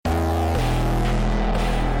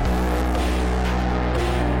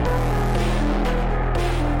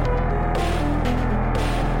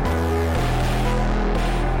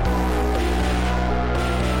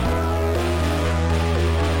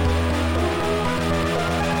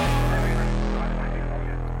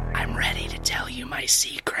my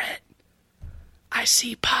secret. I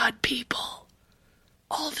see pod people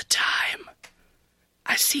all the time.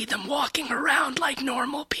 I see them walking around like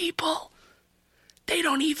normal people. They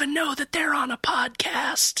don't even know that they're on a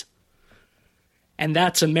podcast. And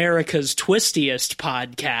that's America's twistiest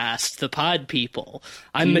podcast, The Pod People.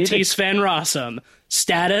 I'm Matisse Van Rossum.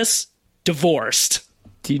 Status, divorced.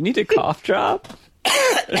 Do you need a cough drop? Now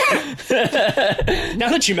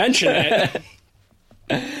that you mention it.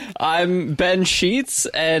 I'm Ben Sheets,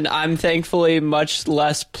 and I'm thankfully much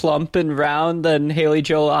less plump and round than Haley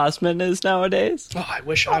Joel Osment is nowadays. Oh, I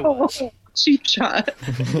wish I was. Cheap shot.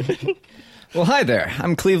 Well, hi there.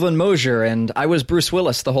 I'm Cleveland Mosier, and I was Bruce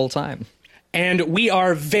Willis the whole time. And we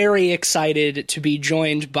are very excited to be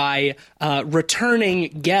joined by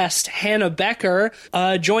returning guest Hannah Becker.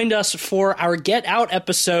 Joined us for our Get Out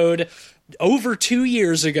episode over 2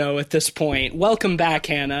 years ago at this point. Welcome back,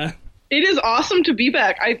 Hannah. It is awesome to be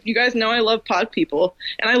back. You guys know I love pod people,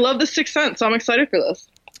 and I love The Sixth Sense, so I'm excited for this.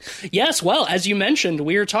 Yes, well, as you mentioned,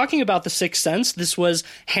 we were talking about The Sixth Sense. This was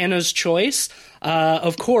Hannah's choice.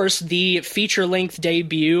 Of course, the feature-length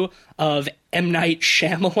debut of M. Night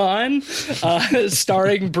Shyamalan,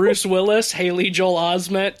 starring Bruce Willis, Haley Joel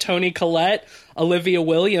Osment, Toni Collette, Olivia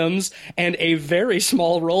Williams, and a very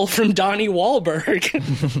small role from Donnie Wahlberg.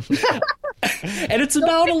 And it's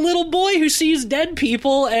about a little boy who sees dead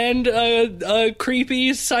people and a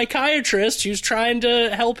creepy psychiatrist who's trying to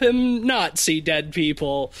help him not see dead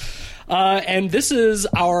people. And this is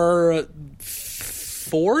our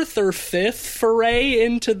fourth or fifth foray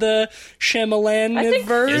into the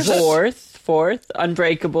Shyamalan-verse. Fourth,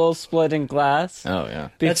 Unbreakable, Split in Glass. Oh, yeah.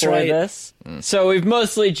 That's right. This. So we've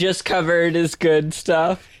mostly just covered his good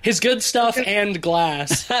stuff. His good stuff and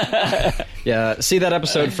Glass. Yeah, see that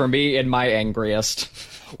episode for me in my angriest.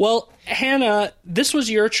 Well, Hannah, this was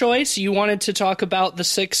your choice. You wanted to talk about The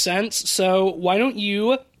Sixth Sense, so why don't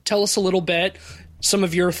you tell us a little bit, some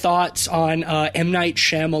of your thoughts on M. Night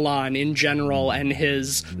Shyamalan in general and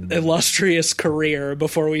his illustrious career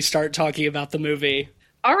before we start talking about the movie.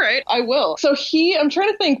 All right, I will. So I'm trying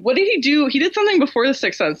to think, what did he do? He did something before The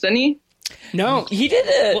Sixth Sense, didn't he? No. He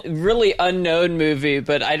did a really unknown movie,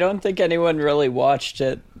 but I don't think anyone really watched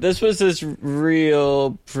it. This was his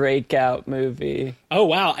real breakout movie. Oh,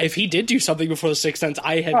 wow. If he did do something before The Sixth Sense,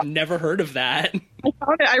 I had never heard of that. I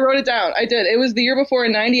found it. I wrote it down. I did. It was the year before,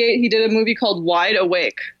 in 98, he did a movie called Wide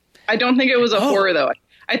Awake. I don't think it was a horror, though.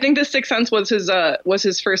 I think The Sixth Sense was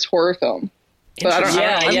his first horror film. But I don't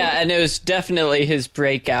know. Yeah, and it was definitely his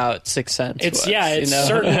breakout Sixth Sense. It's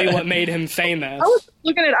certainly what made him famous. I was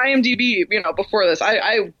looking at IMDb, before this.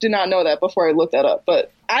 I did not know that before I looked that up,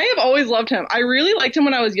 but I have always loved him. I really liked him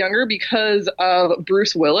when I was younger because of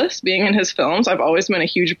Bruce Willis being in his films. I've always been a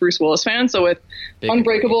huge Bruce Willis fan, so with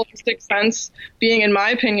Unbreakable, Sixth Sense being, in my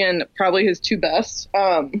opinion, probably his two best.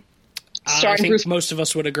 I think most of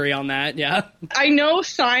us would agree on that, yeah. I know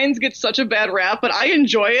Signs gets such a bad rap, but I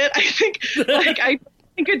enjoy it. I think, I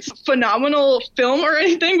think it's phenomenal film or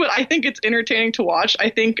anything, but I think it's entertaining to watch.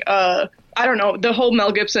 I think, I don't know, the whole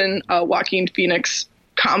Mel Gibson, Joaquin Phoenix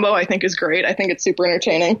combo I think is great. I think it's super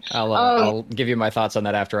entertaining. I'll give you my thoughts on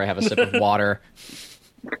that after I have a sip of water.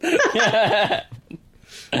 Other than that,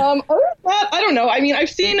 I don't know. I mean,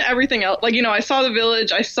 I've seen everything else. I saw The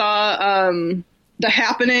Village. I saw The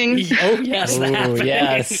Happening. Oh, yes, The Happening.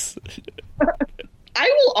 Yes.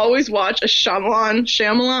 I will always watch a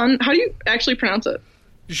Shyamalan. How do you actually pronounce it?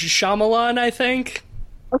 Shyamalan, I think.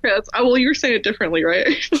 Okay, well, you were saying it differently, right?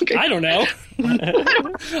 Okay. I don't know.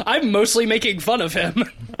 I'm mostly making fun of him.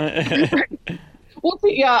 Well,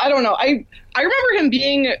 yeah, I don't know. I remember him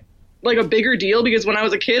being like a bigger deal because when I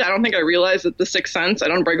was a kid, I don't think I realized that The Sixth Sense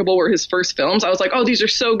and Unbreakable were his first films. I was like, oh, these are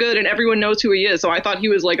so good and everyone knows who he is. So I thought he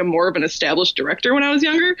was like more of an established director when I was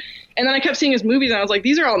younger. And then I kept seeing his movies and I was like,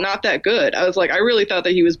 these are all not that good. I was like, I really thought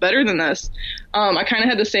that he was better than this. I kind of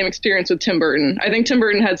had the same experience with Tim Burton. I think Tim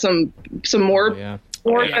Burton had some more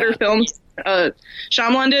better films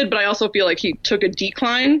Shyamalan did, but I also feel like he took a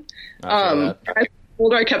decline.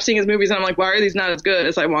 Older I kept seeing his movies and I'm like, why are these not as good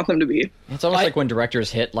as I want them to be? It's almost like when directors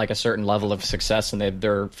hit like a certain level of success and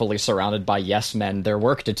they're fully surrounded by yes men, their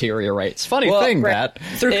work deteriorates. Funny thing that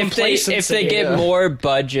if they get more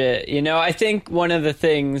budget, I think one of the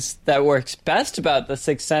things that works best about The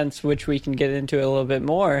Sixth Sense, which we can get into a little bit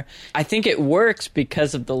more, I think it works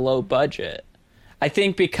because of the low budget. I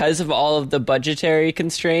think because of all of the budgetary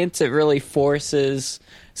constraints, it really forces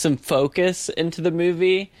some focus into the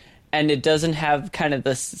movie. And it doesn't have kind of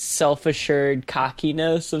the self-assured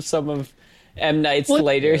cockiness of some of M. Night's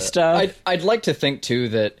later stuff. I'd like to think too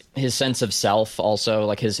that his sense of self, also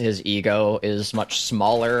like his ego, is much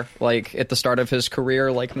smaller. Like at the start of his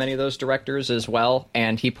career, like many of those directors as well,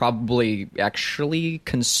 and he probably actually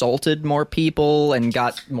consulted more people and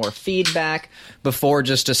got more feedback before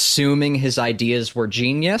just assuming his ideas were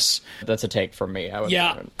genius. That's a take from me.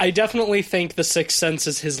 I definitely think The Sixth Sense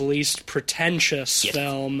is his least pretentious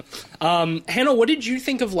film. Hannah, what did you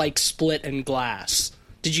think of like Split and Glass?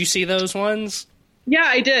 Did you see those ones? Yeah,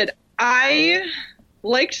 I did. I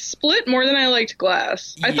liked Split more than I liked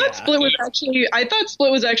Glass. I thought Split was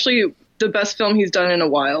actually the best film he's done in a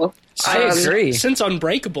while. I agree. Since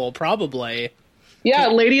Unbreakable, probably. Yeah,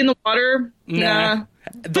 Lady in the Water. Nah.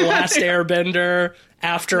 The Last Airbender,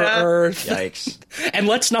 After Earth. Yikes. And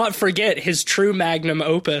let's not forget his true magnum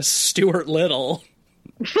opus, Stuart Little.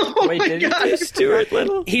 Wait, did he do Stuart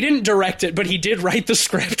Little? He didn't direct it, but he did write the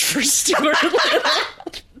script for Stuart Little.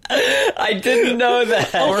 I didn't know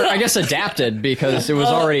that. Or I guess adapted, because it was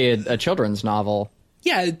already a children's novel.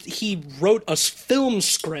 Yeah, he wrote a film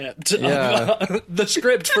script. Yeah. The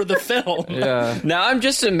script for the film. Yeah. Now I'm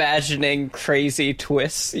just imagining crazy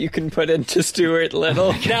twists you can put into Stuart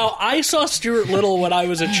Little. Now, I saw Stuart Little when I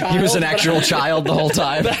was a child. He was an actual child the whole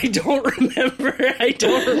time. But I don't remember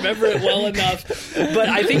it well enough. But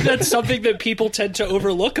I think that's something that people tend to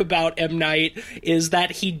overlook about M. Night, is that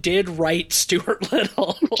he did write Stuart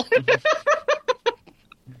Little.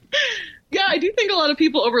 Yeah, I do think a lot of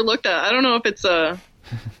people overlook that. I don't know if it's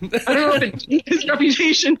his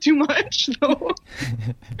reputation too much, though.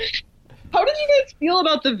 How did you guys feel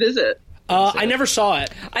about The Visit? I never saw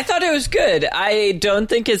it. I thought it was good. I don't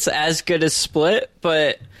think it's as good as Split,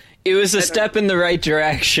 but it was a step in the right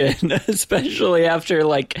direction, especially after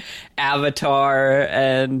like Avatar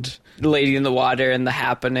and Lady in the Water and The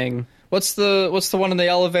Happening. What's the one in the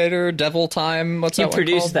elevator? Devil Time? What's that one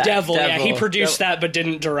produced called? that. Devil, yeah, he produced that but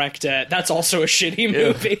didn't direct it. That's also a shitty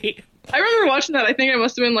movie. I remember watching that. I think I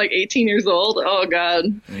must have been like 18 years old. Oh,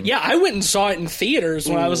 God. Yeah, I went and saw it in theaters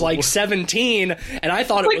when I was like 17, and I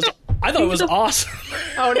thought it was awesome.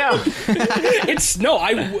 Oh, no.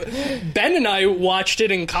 Ben and I watched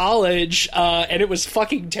it in college, and it was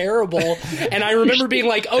fucking terrible. And I remember being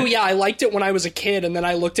like, oh yeah, I liked it when I was a kid, and then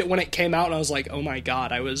I looked at when it came out, and I was like, oh my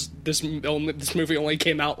God, this movie only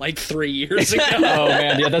came out like 3 years ago. Oh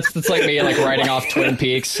man, yeah, that's like me like writing off Twin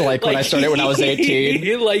Peaks like when I started when I was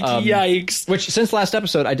 18. Like, yikes. Which, since last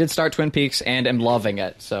episode, I did start Twin Peaks and am loving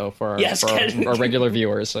it. So for our regular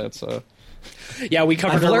viewers, it's yeah, we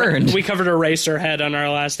covered learned. We covered Eraserhead on our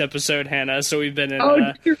last episode, Hannah. So we've been in. Oh,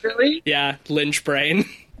 did you really? Yeah, Lynch brain.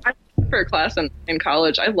 I took for a class in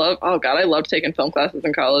college. I loved taking film classes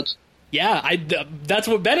in college. Yeah, that's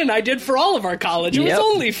what Ben and I did for all of our college. It was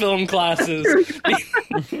only film classes.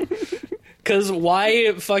 Because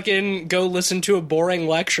why fucking go listen to a boring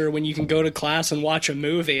lecture when you can go to class and watch a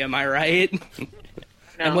movie? Am I right?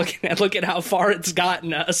 No. And look at how far it's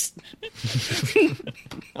gotten us.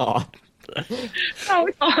 Aw. Oh,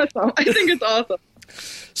 it's awesome. I think it's awesome.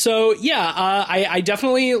 So, yeah, I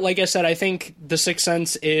definitely, like I said, I think The Sixth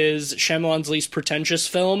Sense is Shyamalan's least pretentious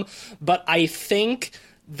film, but I think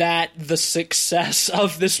that the success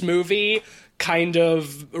of this movie kind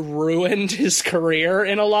of ruined his career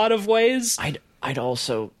in a lot of ways. I'd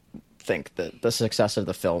also think that the success of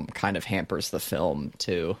the film kind of hampers the film,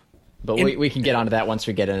 too. But we can get onto that once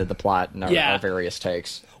we get into the plot and our various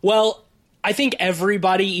takes. Well, I think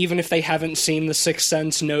everybody, even if they haven't seen The Sixth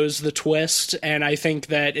Sense, knows the twist, and I think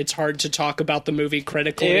that it's hard to talk about the movie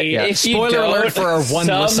critically. If Spoiler alert for our one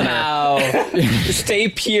somehow listener. Stay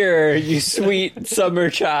pure, you sweet summer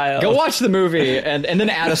child. Go watch the movie and then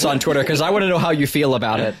add us on Twitter, because I want to know how you feel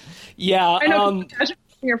about it. Yeah, I know. Imagine watching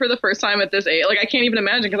it for the first time at this age. Like, I can't even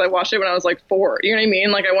imagine, because I watched it when I was like 4. You know what I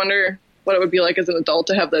mean? Like, I wonder what it would be like as an adult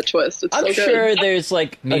to have that twist. It's I'm so sure good. there's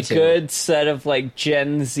like Me too. good set of like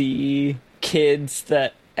Gen Z kids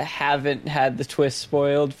that haven't had the twist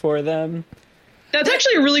spoiled for them. That's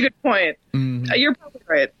actually a really good point. You're probably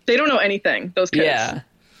right. They don't know anything, those kids. Yeah.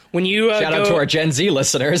 when you Shout out to our Gen Z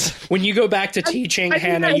listeners. When you go back to teaching,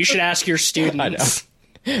 Hannah, you should ask your students.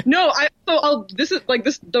 No,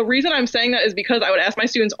 the reason I'm saying that is because I would ask my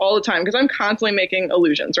students all the time, because I'm constantly making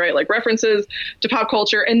allusions, right? Like references to pop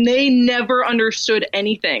culture, and they never understood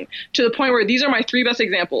anything, to the point where these are my 3 best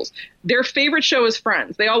examples. Their favorite show is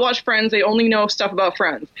Friends. They all watch Friends. They only know stuff about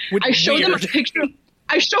Friends. I showed them a picture.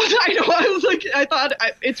 I thought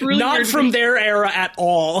it's really not weird from their era at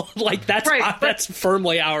all. Like that's right, that's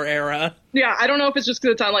firmly our era. Yeah, I don't know if it's just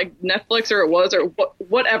because it's on like Netflix or it was or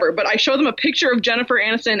whatever, but I showed them a picture of Jennifer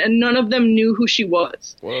Aniston and none of them knew who she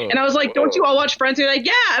was. Whoa. And I was like, don't you all watch Friends? And they're like,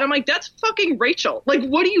 yeah. And I'm like, that's fucking Rachel. Like,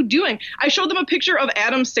 what are you doing? I showed them a picture of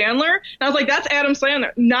Adam Sandler and I was like, that's Adam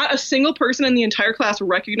Sandler. Not a single person in the entire class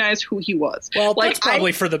recognized who he was. Well, like, that's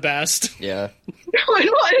probably for the best. Yeah. No, I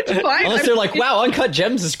know, it's fine. Unless they're like, wow, Uncut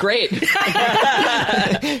Gems is great.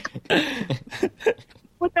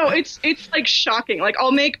 But no, it's like shocking. Like,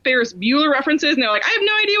 I'll make Ferris Bueller references, and they're like, I have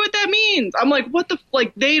no idea what that means. I'm like, what the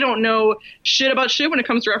like? They don't know shit about shit when it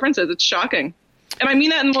comes to references. It's shocking, and I mean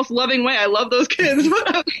that in the most loving way. I love those kids,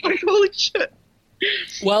 but I was like, holy shit.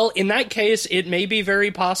 Well, in that case, it may be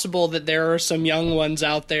very possible that there are some young ones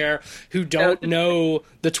out there who don't know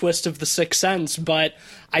the twist of The Sixth Sense, but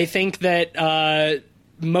I think that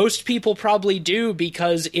most people probably do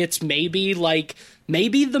because it's maybe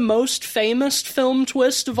the most famous film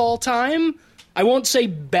twist of all time. I won't say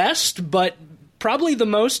best, but probably the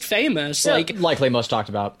most famous. Yeah, likely most talked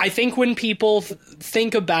about. I think when people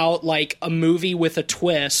think about like a movie with a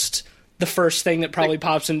twist, the first thing that probably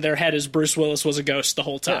pops into their head is Bruce Willis was a ghost the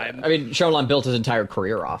whole time. Yeah. I mean, Shyamalan built his entire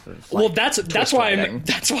career off of. Well, that's why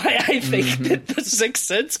I think that The Sixth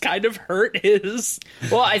Sense kind of hurt his.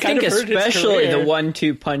 Well, I think especially the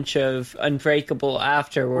 1-2 punch of Unbreakable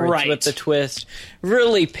afterwards with the twist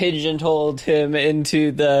really pigeonholed him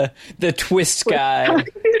into the twist guy.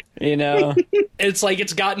 You know, it's like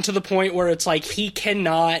it's gotten to the point where it's like he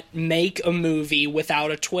cannot make a movie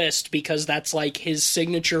without a twist because that's like his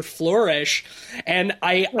signature flourish. And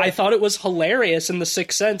I thought it was hilarious in The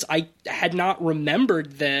Sixth Sense. I had not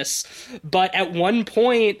remembered this, but at one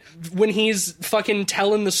point when he's fucking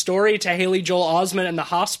telling the story to Haley Joel Osment in the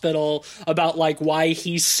hospital about like why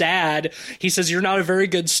he's sad, he says, "You're not a very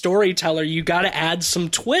good storyteller. You got to add some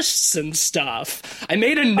twists and stuff." I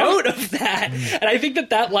made a note of that, and I think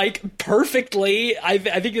that like perfectly, I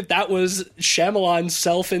think that was Shyamalan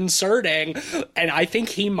self-inserting, and I think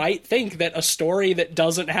he might think that a story that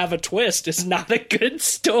doesn't have a twist is not a good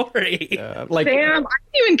story. Like, damn, I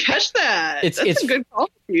didn't even catch that. That's a good call,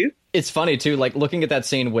 Keith. It's funny too, like looking at that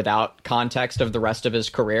scene without context of the rest of his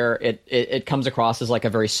career, it comes across as like a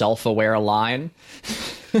very self-aware line.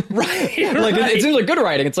 Right. Like it seems like good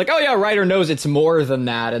writing. It's like, oh yeah, writer knows it's more than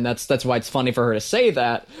that, and that's why it's funny for her to say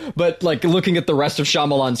that. But like looking at the rest of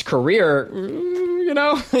Shyamalan's career, you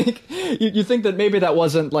know, like, you think that maybe that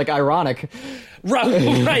wasn't like ironic.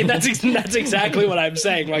 Right. That's exactly what I'm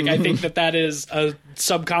saying. Like, I think that is a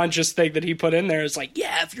subconscious thing that he put in there. It's like,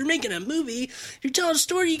 yeah, if you're making a movie, if you're telling a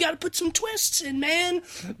story, you got to put some twists in, man.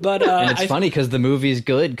 But and it's funny because the movie's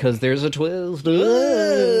good because there's a twist.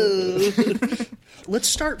 Let's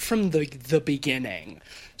start from the beginning.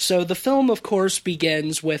 So the film, of course,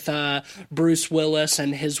 begins with Bruce Willis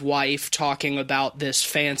and his wife talking about this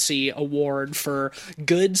fancy award for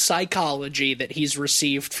good psychology that he's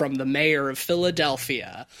received from the mayor of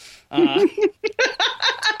Philadelphia. I'm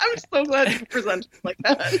so glad you presented it like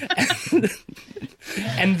that.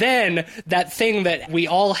 And then that thing that we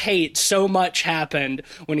all hate so much happened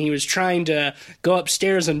when he was trying to go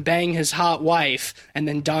upstairs and bang his hot wife, and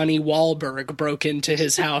then Donnie Wahlberg broke into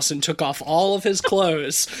his house and took off all of his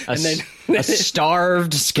clothes. A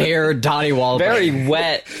starved, scared Donnie Wahlberg. Very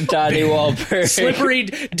wet Donnie Wahlberg. Slippery.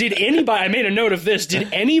 Did anybody, I made a note of this, did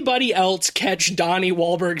anybody else catch Donnie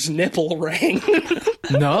Wahlberg's nipple ring?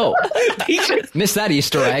 No. Missed that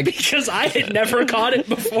Easter egg. Because I had never caught it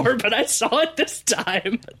before, but I saw it this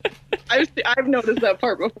time. I've noticed that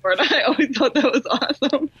part before, and I always thought that was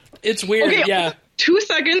awesome. It's weird, okay, yeah. 2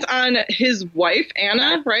 seconds on his wife,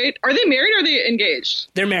 Anna, right? Are they married or are they engaged?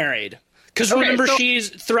 They're married. Because remember,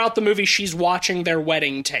 throughout the movie, she's watching their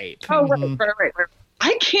wedding tape. Oh, right.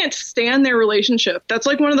 I can't stand their relationship. That's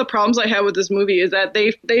like one of the problems I have with this movie is that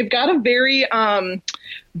they've got a very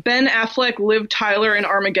Ben Affleck, Liv Tyler, and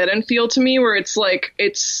Armageddon feel to me, where it's like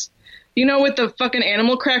it's, you know, with the fucking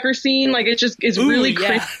animal cracker scene, like it just is really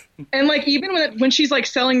cringy. And like even when she's like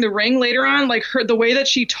selling the ring later on, like the way that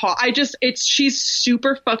she talks, she's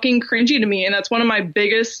super fucking cringy to me, and that's one of my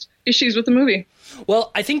biggest issues with the movie.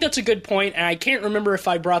 Well, I think that's a good point, and I can't remember if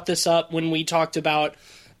I brought this up when we talked about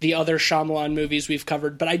the other Shyamalan movies we've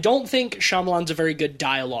covered, but I don't think Shyamalan's a very good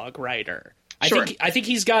dialogue writer. Sure. I think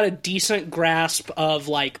he's got a decent grasp of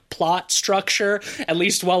like plot structure, at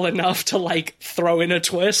least well enough to like throw in a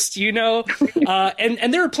twist, you know.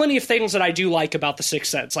 And there are plenty of things that I do like about The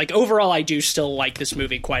Sixth Sense. Like overall, I do still like this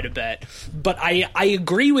movie quite a bit. But I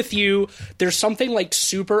agree with you. There's something like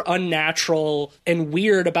super unnatural and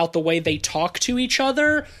weird about the way they talk to each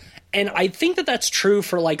other. And I think that that's true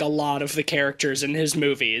for like a lot of the characters in his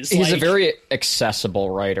movies. He's a very accessible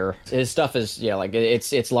writer. His stuff is like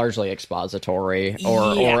it's largely expository,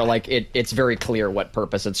 or like it's very clear what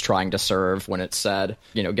purpose it's trying to serve when it's said.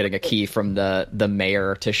 Getting a key from the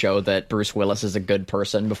mayor to show that Bruce Willis is a good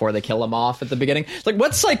person before they kill him off at the beginning. It's like,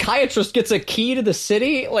 what psychiatrist gets a key to the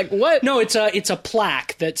city? Like, what? No, it's a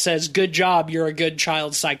plaque that says "Good job, you're a good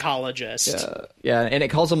child psychologist." Yeah, and it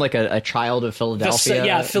calls him like a child of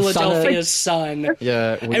Philadelphia. Philadelphia's son.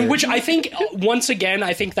 Yeah, weird. And which I think, once again,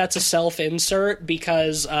 I think that's a self-insert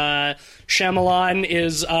because Shyamalan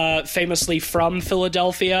is famously from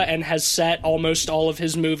Philadelphia and has set almost all of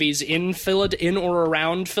his movies in or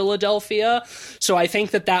around Philadelphia. So I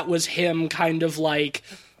think that was him kind of like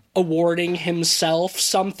awarding himself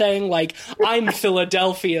something like, I'm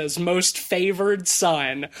Philadelphia's most favored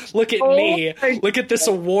son. Look at me. Look at this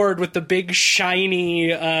award with the big shiny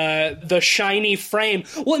frame.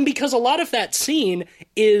 Well, and because a lot of that scene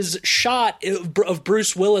is shot of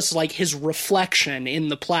Bruce Willis, like his reflection in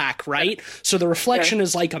the plaque, right? So the reflection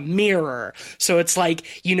is like a mirror. So it's like,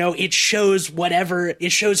 it shows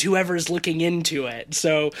whoever is looking into it.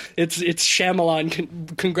 So it's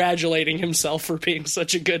Shyamalan congratulating himself for being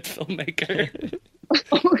such a good filmmaker.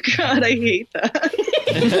 Oh God, I hate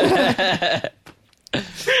that.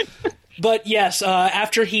 But yes,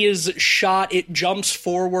 after he is shot, it jumps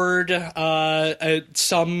forward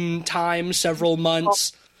several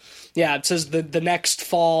months. Yeah, it says the next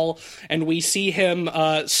fall, and we see him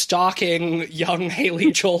stalking young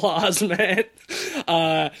Haley Joel Osment,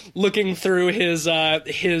 looking through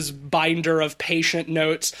his binder of patient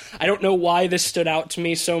notes. I don't know why this stood out to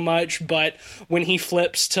me so much, but when he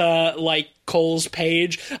flips to like Cole's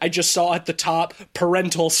page, I just saw at the top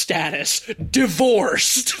parental status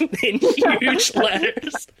divorced in huge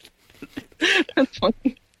letters. That's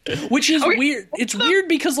funny. Which is weird. It's weird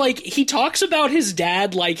because, like, he talks about his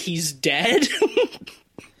dad like he's dead.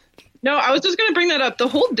 No, I was just going to bring that up. The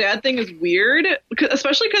whole dad thing is weird,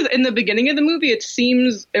 especially because in the beginning of the movie, it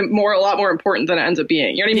seems a lot more important than it ends up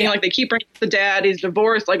being. You know what I mean? Yeah. Like, they keep bringing up the dad. He's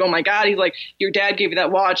divorced. Like, oh, my God. He's like, your dad gave you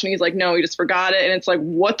that watch. And he's like, no, he just forgot it. And it's like,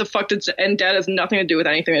 what the fuck and dad has nothing to do with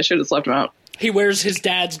anything. I should have just left him out. He wears his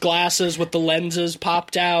dad's glasses with the lenses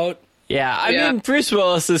popped out. Yeah, I mean, Bruce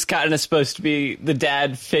Willis is kind of supposed to be the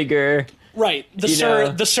dad figure. Right, the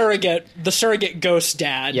surrogate ghost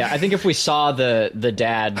dad. Yeah, I think if we saw the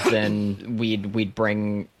dad, then we'd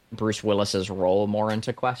bring Bruce Willis's role more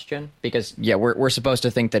into question, because we're supposed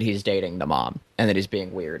to think that he's dating the mom and that he's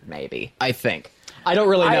being weird. Maybe, I think. I don't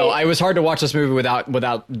really know. It was hard to watch this movie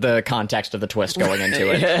without the context of the twist going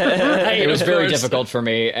into it. Right, it was very difficult for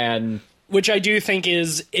me, and. Which I do think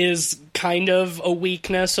is kind of a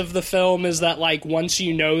weakness of the film, is that, like, once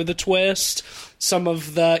you know the twist, some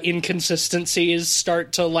of the inconsistencies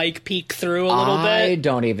start to, like, peek through a little bit. I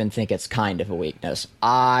don't even think it's kind of a weakness.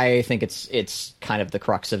 I think it's kind of the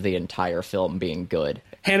crux of the entire film being good.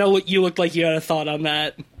 Hannah, you looked like you had a thought on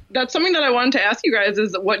that. That's something that I wanted to ask you guys,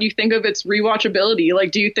 is what you think of its rewatchability.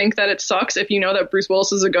 Like, do you think that it sucks if you know that Bruce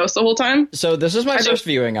Willis is a ghost the whole time? So this is my first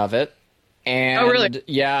viewing of it. And, oh, really?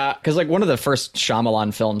 Yeah, because like one of the first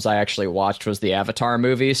Shyamalan films I actually watched was the Avatar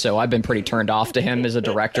movie, so I've been pretty turned off to him as a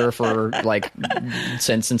director for like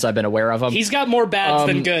since I've been aware of him. He's got more bads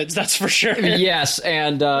than goods, that's for sure. Yes,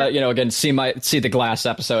 and again, see the Glass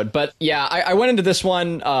episode, but yeah, I went into this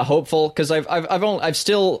one hopeful because I've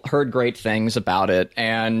still heard great things about it,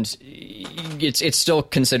 and it's still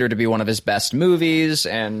considered to be one of his best movies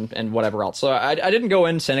and whatever else. So I didn't go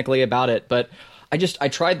in cynically about it, but. I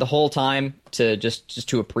tried the whole time to just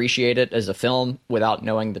to appreciate it as a film without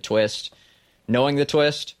knowing the twist.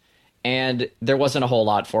 And there wasn't a whole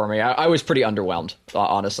lot for me. I was pretty underwhelmed,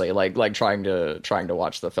 honestly. Like trying to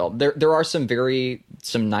watch the film. There are some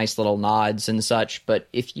nice little nods and such, but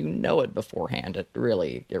if you know it beforehand, it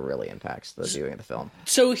really impacts the viewing of the film.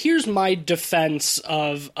 So here's my defense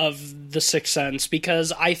of The Sixth Sense,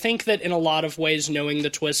 because I think that in a lot of ways, knowing the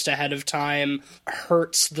twist ahead of time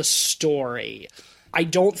hurts the story. I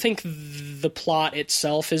don't think the plot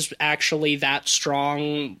itself is actually that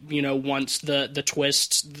strong, once the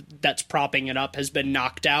twist that's propping it up has been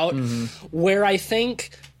knocked out. Mm-hmm. Where I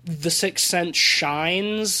think The Sixth Sense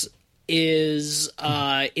shines is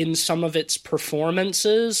in some of its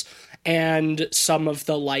performances and some of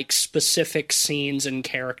the, like, specific scenes and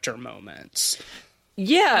character moments.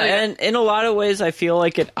 Yeah, and in a lot of ways, I feel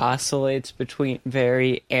like it oscillates between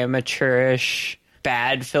very amateurish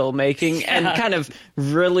bad filmmaking and kind of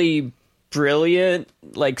really brilliant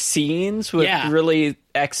like scenes with really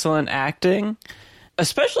excellent acting,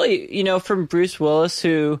 especially from Bruce Willis,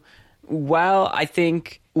 who well, I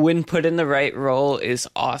think when put in the right role is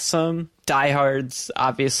awesome. Die Hard's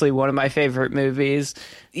obviously one of my favorite movies.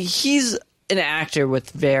 He's an actor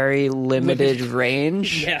with very limited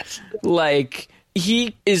range. Yes. Like,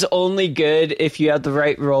 he is only good if you have the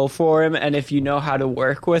right role for him and if you know how to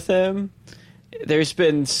work with him. There's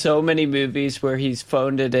been so many movies where he's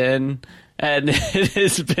phoned it in and it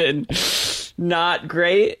has been not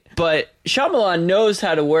great. But Shyamalan knows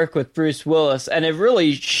how to work with Bruce Willis, and it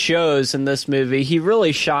really shows in this movie. He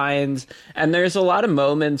really shines, and there's a lot of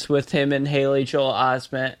moments with him and Haley Joel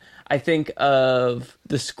Osment. I think of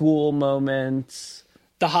the school moments.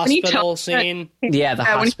 The hospital scene. Yeah, the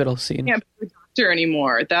hospital scene. Can't be a doctor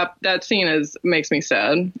anymore. That scene makes me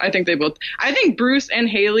sad. I think Bruce and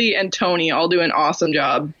Haley and Tony all do an awesome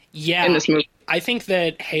job in this movie. I think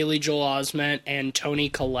that Haley Joel Osment and Toni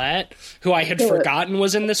Collette, who I had forgotten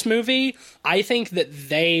was in this movie, I think that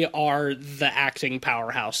they are the acting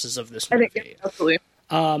powerhouses of this movie. I think, absolutely.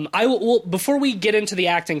 I will before we get into the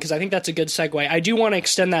acting, because I think that's a good segue, I do want to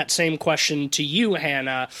extend that same question to you,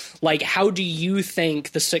 Hannah. Like, how do you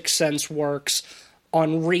think The Sixth Sense works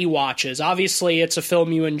on rewatches? Obviously, it's a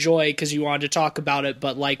film you enjoy because you wanted to talk about it,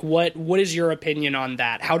 but like, what is your opinion on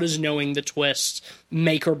that? How does knowing the twists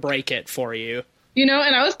make or break it for you? You know,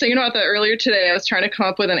 and I was thinking about that earlier today. I was trying to come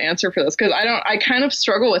up with an answer for this because I kind of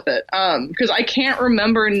struggle with it because I can't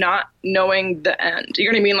remember not knowing the end. You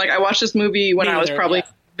know what I mean? Like, I watched this movie when I was probably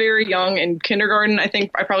very young in kindergarten. I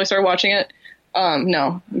think I probably started watching it.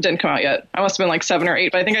 No, it didn't come out yet. I must have been like 7 or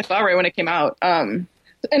 8, but I think I saw it right when it came out. And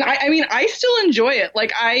I mean, I still enjoy it.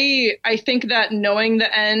 Like, I think that knowing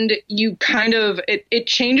the end, you kind of, it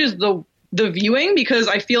changes the viewing, because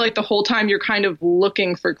I feel like the whole time you're kind of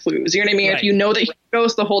looking for clues. You know what I mean? Right. If you know that he's a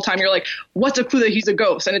ghost the whole time, you're like, what's a clue that he's a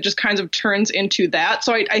ghost? And it just kind of turns into that.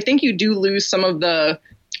 So I think you do lose some of the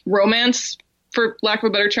romance, for lack of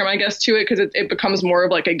a better term, I guess, to it, because it becomes more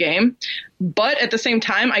of like a game. But at the same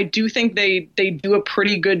time, I do think they do a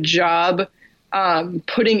pretty good job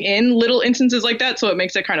putting in little instances like that, so it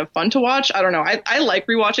makes it kind of fun to watch. I don't know. I like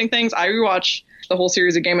rewatching things. I rewatch the whole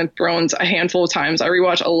series of Game of Thrones a handful of times. I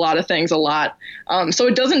rewatch a lot of things a lot. So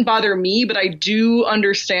it doesn't bother me, but I do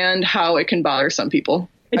understand how it can bother some people.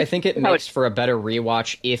 I think it makes for a better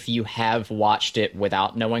rewatch if you have watched it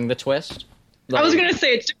without knowing the twist. I was going to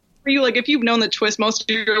say, it's for you, like, if you've known the twist most of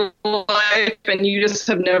your life and you just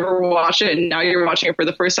have never watched it and now you're watching it for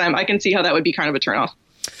the first time, I can see how that would be kind of a turnoff.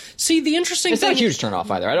 See, the interesting it's thing... It's not a huge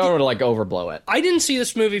turnoff either. I don't want to, like, overblow it. I didn't see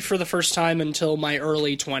this movie for the first time until my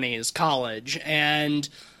early 20s, college, and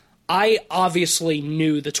I obviously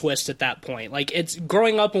knew the twist at that point. Like, it's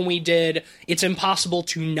growing up when we did, it's impossible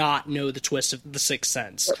to not know the twist of The Sixth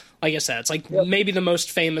Sense. Like I said, it's like maybe the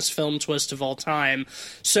most famous film twist of all time.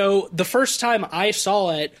 So the first time I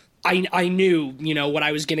saw it, I knew, you know, what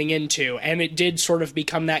I was getting into, and it did sort of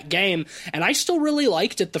become that game, and I still really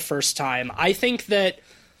liked it the first time. I think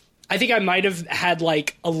I might have had,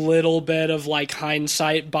 like, a little bit of, like,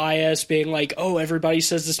 hindsight bias, being like, oh, everybody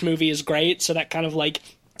says this movie is great, so that kind of, like,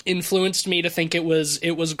 influenced me to think it was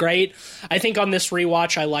great. I think on this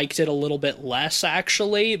rewatch I liked it a little bit less,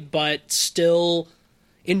 actually, but still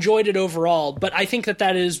enjoyed it overall. But I think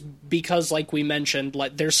that is because, like we mentioned,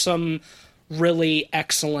 like, there's some really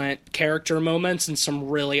excellent character moments and some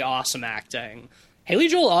really awesome acting. Haley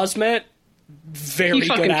Joel Osment, very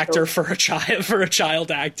good actor for a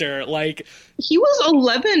child actor. Like, he was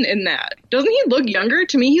 11 in that. Doesn't he look younger?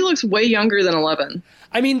 To me, he looks way younger than 11.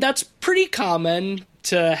 I mean, that's pretty common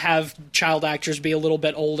to have child actors be a little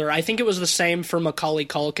bit older. I think it was the same for Macaulay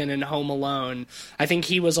Culkin in Home Alone. I think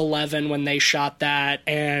he was 11 when they shot that,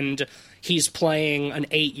 and he's playing an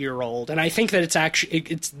 8-year-old. And I think that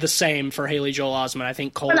it's the same for Haley Joel Osment. I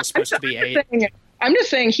think Cole is supposed to be 8. I'm just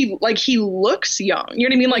saying he looks young. You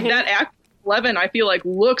know what I mean? Like, that actor 11, I feel like,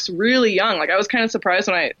 looks really young. Like, I was kind of surprised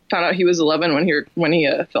when I found out he was 11 when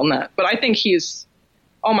he filmed that. But I think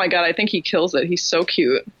oh my God, I think he kills it. He's so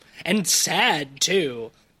cute. And sad,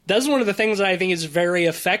 too. That's one of the things that I think is very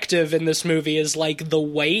effective in this movie, is, like, the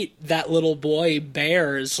weight that little boy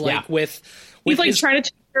bears, like, with he's, like, trying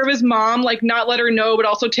to take care of his mom, like, not let her know, but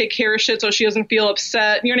also take care of shit so she doesn't feel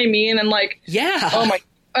upset. You know what I mean? And, like,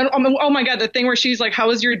 oh my God, the thing where she's like,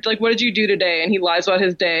 what did you do today? And he lies about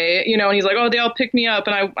his day, you know, and he's like, oh, they all picked me up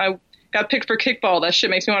and I got picked for kickball. That shit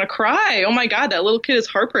makes me want to cry. Oh my God, that little kid is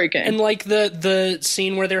heartbreaking. And, like, the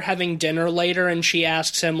scene where they're having dinner later and she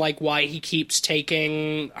asks him, like, why he keeps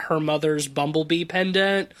taking her mother's bumblebee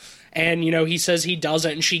pendant. And, you know, he says he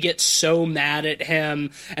doesn't, and she gets so mad at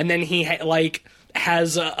him. And then he,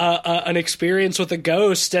 has an experience with a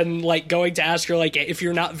ghost and like going to ask her like, if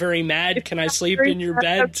you're not very mad, can I sleep in your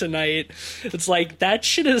bed tonight? It's like that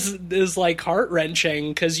shit is like heart-wrenching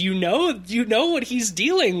because you know what he's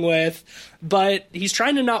dealing with, but he's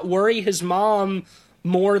trying to not worry his mom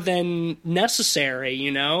more than necessary,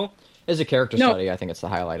 you know? As a character study, I think it's the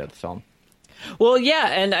highlight of the film. Well, yeah,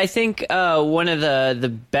 and I think one of the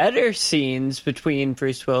better scenes between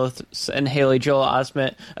Bruce Willis and Haley Joel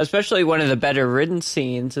Osment, especially one of the better written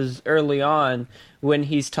scenes, is early on when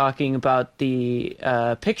he's talking about the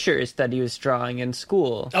pictures that he was drawing in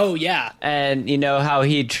school. Oh, yeah. And, you know, how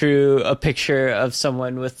he drew a picture of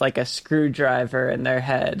someone with, like, a screwdriver in their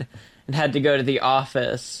head and had to go to the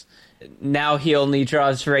office. Now he only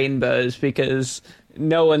draws rainbows because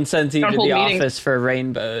no one sends you to the office for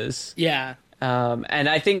rainbows. Yeah. And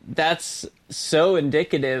I think that's so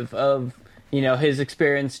indicative of, you know, his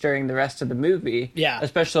experience during the rest of the movie. Yeah.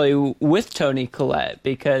 Especially with Toni Collette,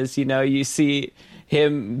 because, you know, you see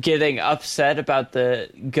him getting upset about the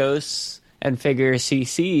ghosts and figures he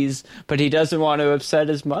sees, but he doesn't want to upset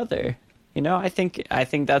his mother. You know, I think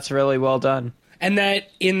that's really well done. And that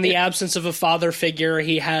in the absence of a father figure,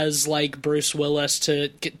 he has like Bruce Willis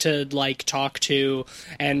to like talk to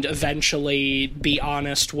and eventually be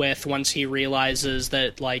honest with once he realizes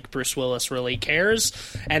that like Bruce Willis really cares,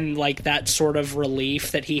 and like that sort of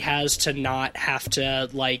relief that he has to not have to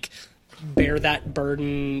like bear that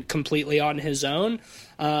burden completely on his own.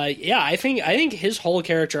 I think his whole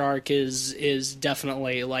character arc is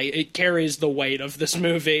definitely like it carries the weight of this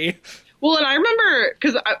movie. Well, and I remember,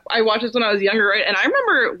 because I watched this when I was younger, right? And I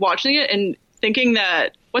remember watching it and thinking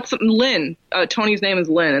that, Lynn? Tony's name is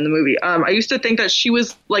Lynn in the movie. I used to think that she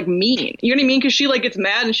was, like, mean. You know what I mean? Because she, like, gets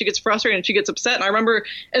mad and she gets frustrated and she gets upset. And I remember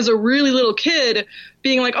as a really little kid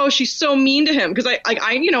being like, oh, she's so mean to him. Because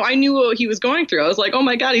I knew what he was going through. I was like, oh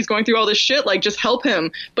my God, he's going through all this shit. Like, just help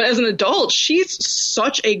him. But as an adult, she's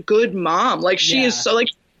such a good mom. Like, she is so, like,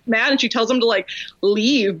 mad and she tells him to like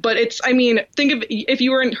leave, but think of if you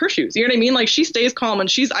were in her shoes, you know what I mean? Like she stays calm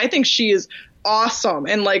and I think she is awesome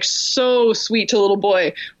and like so sweet to little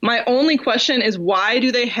boy. My only question is, why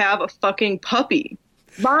do they have a fucking puppy?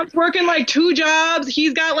 Mom's working like 2 jobs,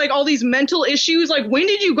 he's got like all these mental issues. Like, when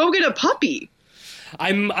did you go get a puppy?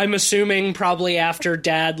 I'm assuming probably after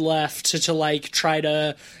Dad left to like try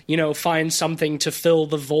to, you know, find something to fill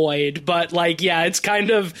the void. But like, yeah, it's kind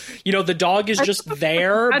of, you know, the dog is just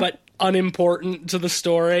there, but unimportant to the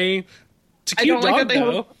story. It's a cute dog,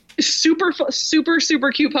 though. Super, super,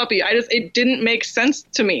 super cute puppy. It didn't make sense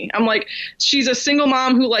to me. I'm like, she's a single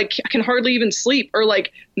mom who like can hardly even sleep or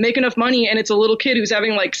like make enough money, and it's a little kid who's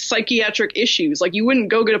having like psychiatric issues. Like, you wouldn't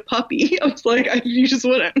go get a puppy. I was like, you just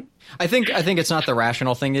wouldn't. I think it's not the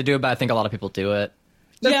rational thing to do, but I think a lot of people do it.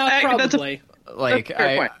 Probably.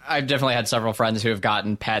 I've definitely had several friends who have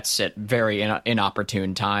gotten pets at very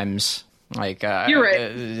inopportune times. Like, you're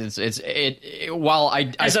right. While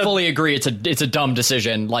I fully agree, it's a dumb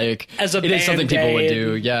decision. Like, as a it is something people would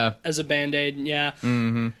do. Yeah, as a Band-Aid. Yeah.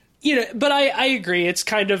 Mm-hmm. You know, but I agree. It's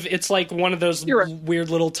kind of like one of those weird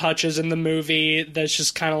little touches in the movie that's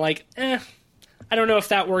just kind of like, I don't know if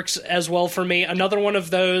that works as well for me. Another one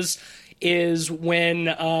of those is when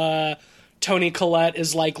Toni Collette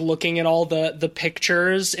is like looking at all the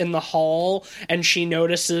pictures in the hall, and she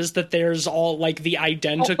notices that there's all like the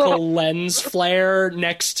identical lens flare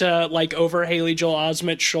next to like over Haley Joel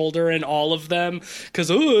Osment's shoulder in all of them, because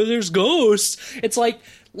there's ghosts. It's like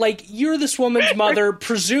you're this woman's mother.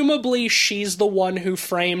 Presumably she's the one who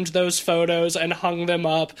framed those photos and hung them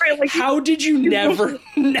up. Right, like, how did you never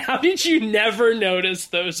notice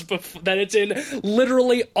those before, that it's in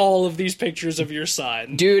literally all of these pictures of your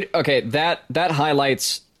son? Dude, okay, that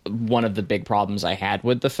highlights one of the big problems I had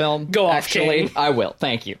with the film. Go off, actually. King. I will.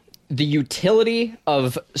 Thank you. The utility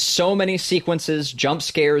of so many sequences, jump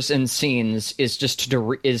scares, and scenes is just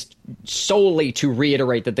is solely to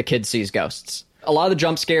reiterate that the kid sees ghosts. A lot of the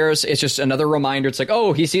jump scares, it's just another reminder. It's like,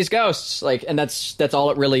 oh, he sees ghosts, like, and that's all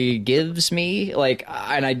it really gives me. Like,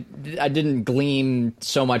 and I didn't glean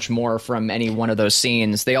so much more from any one of those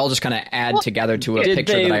scenes. They all just kind of add together to a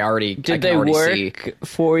picture that I already see. Did they work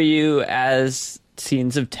for you as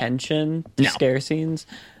scenes of tension, scare scenes?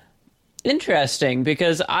 Interesting,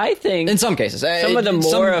 because I think in some cases, some of the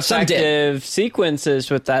more effective sequences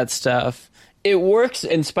with that stuff, it works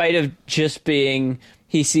in spite of just being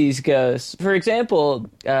he sees ghosts. For example,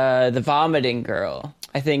 the vomiting girl.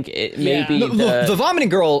 I think it may be the vomiting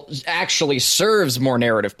girl actually serves more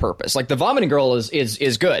narrative purpose. Like, the vomiting girl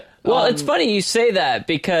is good. Well, it's funny you say that,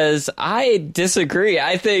 because I disagree.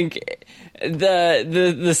 I think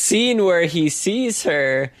the scene where he sees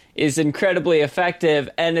her is incredibly effective,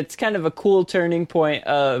 and it's kind of a cool turning point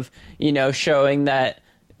of, showing that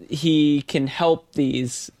he can help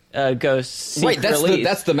these ghosts seek Right, release.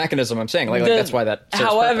 that's the mechanism I'm saying. Like that's why that serves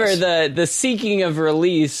however, purpose. the seeking of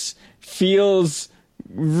release feels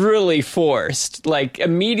really forced. Like,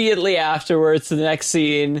 immediately afterwards, the next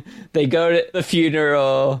scene, they go to the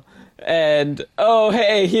funeral, and oh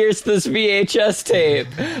hey, here's this VHS tape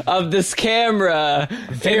of this camera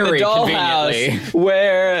Very in the conveniently. dollhouse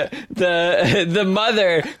where the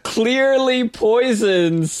mother clearly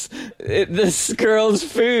poisons this girl's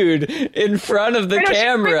food in front of the I know, she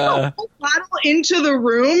camera. brings the whole bottle into the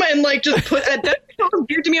room and like just put that sounds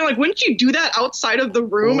weird to me. I'm like, wouldn't you do that outside of the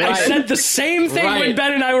room? I And said the same thing when Right.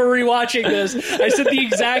 Ben and I were rewatching this. I said the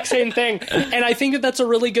exact same thing. And I think that that's a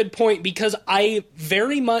really good point, because I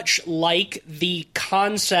very much like the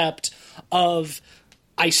concept of,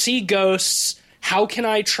 I see ghosts, how can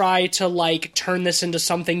I try to like turn this into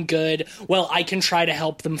something good? Well, I can try to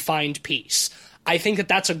help them find peace. I think that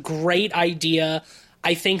that's a great idea.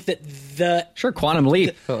 I think that Sure, Quantum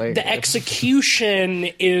Leap. the execution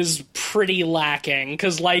is pretty lacking,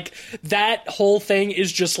 because like that whole thing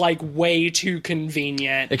is just like way too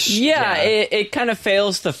convenient. It kind of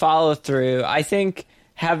fails to follow through. I think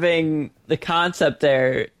having the concept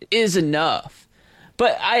there is enough.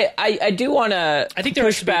 But I do want to I think there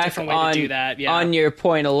push should be a back different way to do that, yeah. on your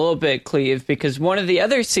point a little bit, Cleve, because one of the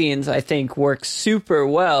other scenes I think works super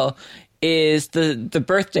well is the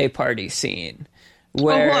birthday party scene,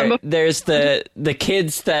 where hold on. there's the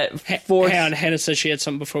kids that force... Hang on, Hannah says she had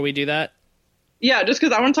something before we do that. yeah, just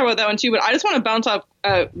because I want to talk about that one too, but I just want to bounce off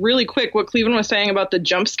really quick what Cleveland was saying about the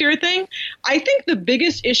jump scare thing. I think the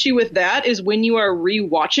biggest issue with that is when you are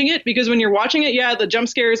rewatching it, because when you're watching it, yeah, the jump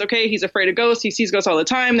scares, okay, he's afraid of ghosts, he sees ghosts all the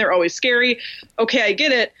time, they're always scary. Okay, I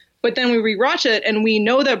get it. But then we rewatch it and we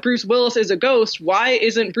know that Bruce Willis is a ghost. Why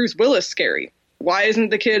isn't Bruce Willis scary? Why isn't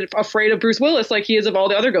the kid afraid of Bruce Willis like he is of all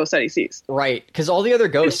the other ghosts that he sees? Right, because all the other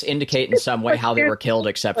ghosts indicate in some way how they were killed,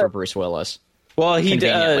 except for Bruce Willis. Well, he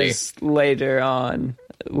Conveniently. does later on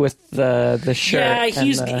with the shirt. Yeah,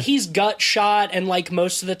 and he's gut shot, and like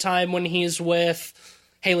most of the time when he's with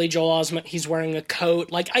Haley Joel Osment, he's wearing a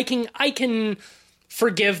coat. Like I can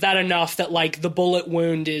forgive that enough that like the bullet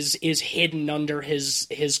wound is hidden under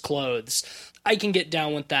his clothes. I can get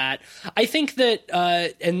down with that. I think that,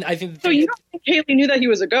 and I think. So you don't think Haley knew that he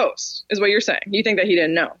was a ghost, is what you're saying? You think that he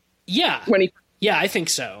didn't know yeah, when he? yeah, I think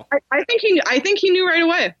so. I think he knew right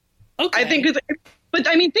away. Okay, I think, but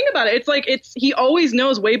I mean, think about it. It's like he always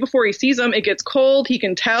knows way before he sees them. It gets cold. He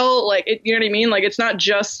can tell. Like you know what I mean? Like it's not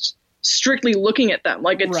just strictly looking at them.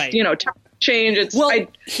 Like it's Right. change. It's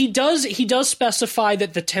he does specify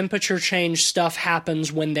that the temperature change stuff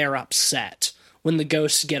happens when they're upset, when the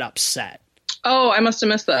ghosts get upset. Oh, I must have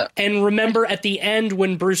missed that. And remember, at the end,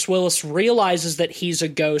 when Bruce Willis realizes that he's a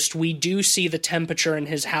ghost, we do see the temperature in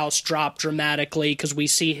his house drop dramatically, because we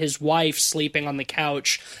see his wife sleeping on the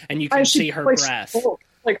couch, and you can see her breath.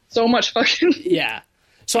 So much fucking. Yeah.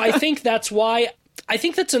 So I think that's why. I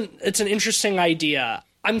think it's an interesting idea.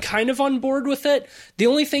 I'm kind of on board with it. The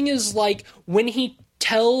only thing is, like, when he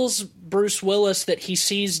tells Bruce Willis that he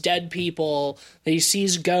sees dead people, that he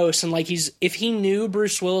sees ghosts, and like if he knew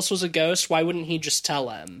Bruce Willis was a ghost, why wouldn't he just tell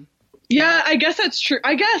him? Yeah, I guess that's true.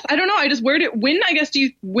 I don't know. I just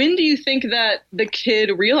when do you think that the kid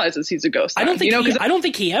realizes he's a ghost? I don't think I I don't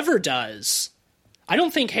think he ever does. I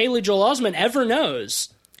don't think Haley Joel Osment ever knows.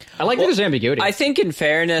 I like that there's ambiguity. I think, in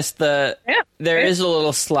fairness, there is a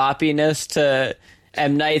little sloppiness to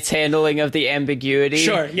M. Night's handling of the ambiguity.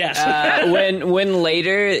 Sure, yes. When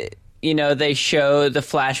later, they show the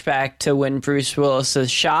flashback to when Bruce Willis is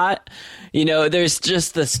shot, there's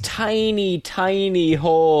just this tiny, tiny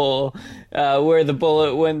hole where the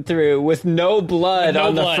bullet went through with no blood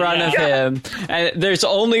on the front of him. And there's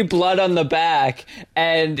only blood on the back,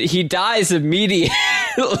 and he dies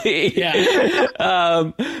immediately.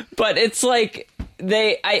 Yeah. But it's like...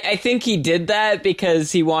 I think he did that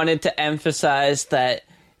because he wanted to emphasize that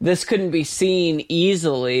this couldn't be seen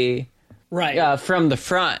easily Right. from the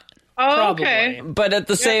front. Oh, Probably. okay. But at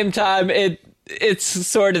the same time, it's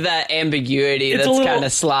sort of that ambiguity that's kind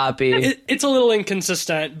of sloppy. It's a little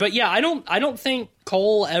inconsistent, but yeah, I don't think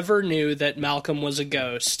Cole ever knew that Malcolm was a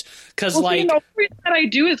ghost, because The reason that I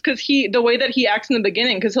do is because the way that he acts in the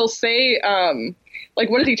beginning, because he'll say,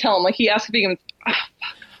 what does he tell him? Like he asks if he can.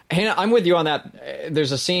 Hannah, I'm with you on that.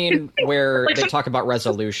 There's a scene where they talk about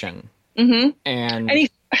resolution. Mm-hmm. And he,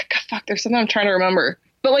 God, fuck, there's something I'm trying to remember.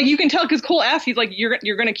 But like you can tell because Cole asks, he's like, "You're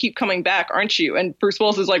going to keep coming back, aren't you?" And Bruce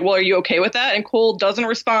Willis is like, "Well, are you okay with that?" And Cole doesn't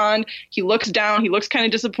respond. He looks down. He looks kind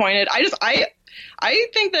of disappointed. I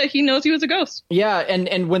think that he knows he was a ghost. Yeah,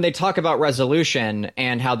 and when they talk about resolution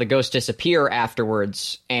and how the ghosts disappear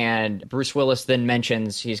afterwards, and Bruce Willis then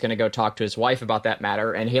mentions he's going to go talk to his wife about that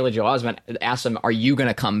matter, and Haley Joel Osment asks him, "Are you going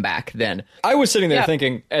to come back then?" I was sitting there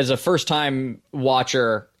thinking, as a first-time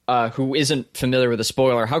watcher who isn't familiar with the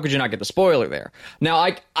spoiler, how could you not get the spoiler there? Now,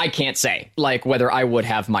 I can't say, like, whether I would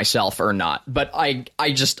have myself or not, but I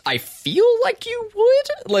feel like you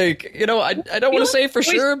would. Like, you know, I don't want to say for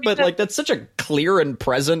sure, but, like, that's such a clear and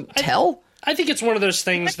present tell. I think it's one of those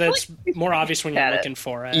things that's more obvious when you're looking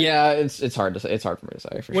for it. Yeah, it's hard to say. It's hard for me to say,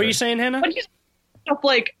 for sure. What are you saying, Hannah?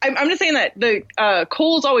 Like, I'm just saying that the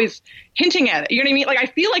Cole's always hinting at it. You know what I mean? Like, I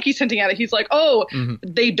feel like he's hinting at it. He's like, oh,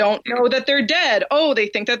 they don't know that they're dead. Oh, they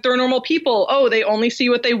think that they're normal people. Oh, they only see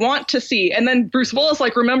what they want to see. And then Bruce Willis,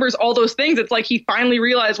 like, remembers all those things. It's like he finally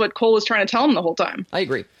realized what Cole was trying to tell him the whole time. I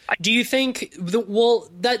agree. Do you think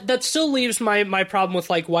that still leaves my problem with,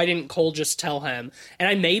 like, why didn't Cole just tell him? And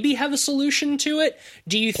I maybe have a solution to it.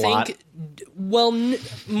 Do you think, well,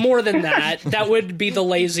 more than that, that would be the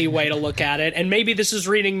lazy way to look at it. And maybe this is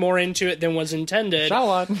reading more into it than was intended.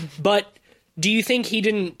 But do you think he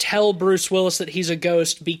didn't tell Bruce Willis that he's a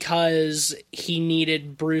ghost because he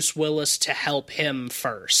needed Bruce Willis to help him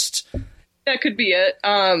first? That could be it.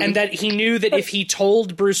 And that he knew that if he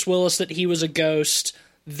told Bruce Willis that he was a ghost,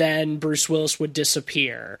 then Bruce Willis would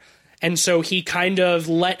disappear. And so he kind of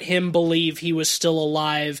let him believe he was still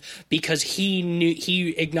alive because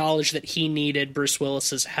he acknowledged that he needed Bruce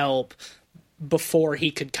Willis's help before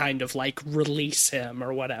he could kind of, like, release him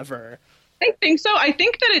or whatever. I think so. I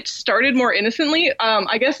think that it started more innocently.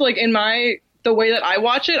 I guess, like, the way that I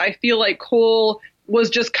watch it, I feel like Cole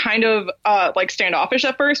was just kind of like standoffish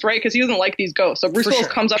at first, right? Because he doesn't like these ghosts. So Bruce Willis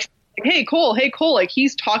comes up like, hey Cole, like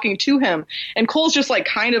he's talking to him, and Cole's just like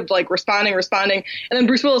kind of like responding, and then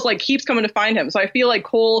Bruce Willis like keeps coming to find him. So I feel like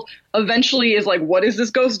Cole eventually is like, what is this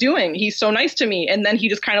ghost doing? He's so nice to me, and then he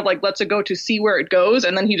just kind of like lets it go to see where it goes,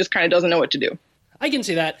 and then he just kind of doesn't know what to do. I can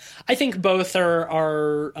see that. I think both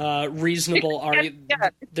are reasonable.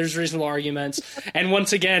 There's reasonable arguments. And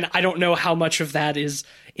once again, I don't know how much of that is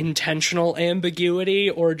intentional ambiguity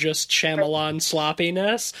or just Shyamalan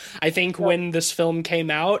sloppiness. I think when this film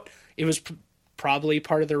came out, it was probably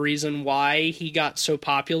part of the reason why he got so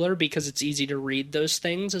popular, because it's easy to read those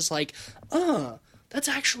things as like, that's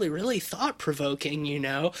actually really thought-provoking, you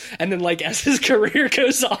know? And then, like, as his career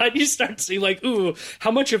goes on, you start to see, like, ooh,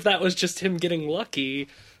 how much of that was just him getting lucky?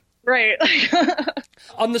 Right.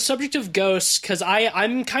 On the subject of ghosts, because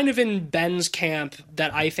I'm kind of in Ben's camp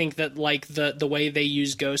that I think that, like, the way they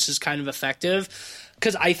use ghosts is kind of effective,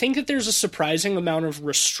 because I think that there's a surprising amount of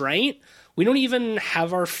restraint. We don't even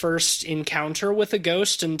have our first encounter with a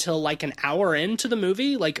ghost until like an hour into the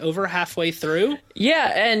movie, like over halfway through.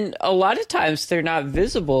 Yeah, and a lot of times they're not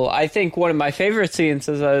visible. I think one of my favorite scenes,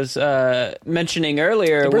 as I was mentioning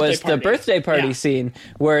earlier, was the birthday party scene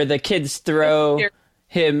where the kids throw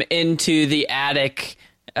him into the attic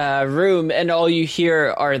room and all you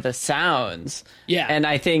hear are the sounds. Yeah. And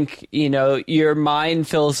I think, you know, your mind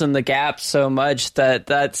fills in the gaps so much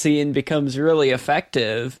that scene becomes really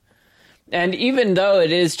effective. And even though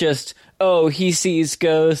it is just, oh, he sees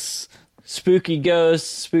ghosts, spooky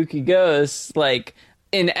ghosts, like,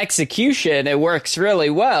 in execution, it works really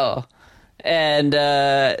well. And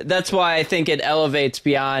that's why I think it elevates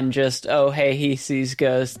beyond just, oh, hey, he sees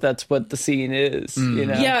ghosts. That's what the scene is, you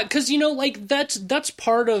know? Yeah, because, you know, like, that's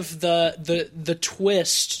part of the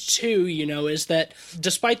twist, too, you know, is that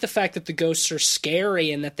despite the fact that the ghosts are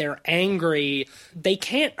scary and that they're angry, they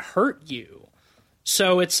can't hurt you.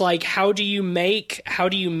 So it's like, how do you make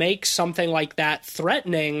something like that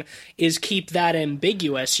threatening is keep that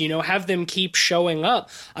ambiguous, you know, have them keep showing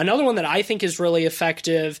up. Another one that I think is really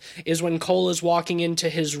effective is when Cole is walking into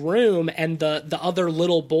his room and the other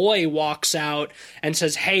little boy walks out and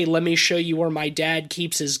says, hey, let me show you where my dad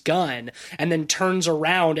keeps his gun, and then turns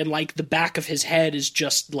around and like the back of his head is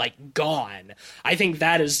just like gone. I think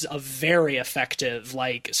that is a very effective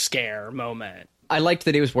like scare moment. I liked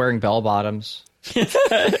that he was wearing bell bottoms.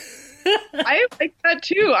 I like that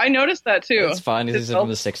too. I noticed that too. It's fun. He's from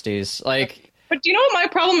the 60s. Like, but do you know what my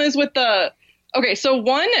problem is with so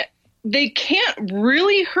one, they can't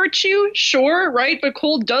really hurt you, sure, right? But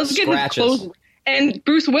Cole does get his clothes, and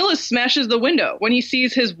Bruce Willis smashes the window when he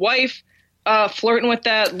sees his wife flirting with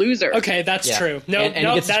that loser. Okay, that's true. No, and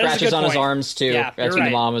he gets scratches on his arms too. Yeah, that's when the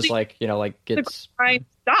mom was like, you know, like gets.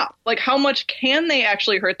 Stop. Like, how much can they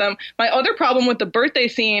actually hurt them? My other problem with the birthday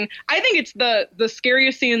scene, I think it's the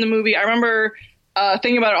scariest scene in the movie. I remember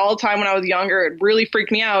thinking about it all the time when I was younger. It really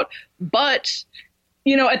freaked me out. But,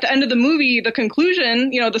 you know, at the end of the movie, the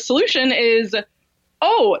conclusion, you know, the solution is,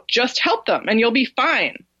 oh, just help them and you'll be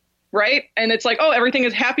fine. Right. And it's like, oh, everything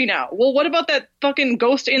is happy now. Well, what about that fucking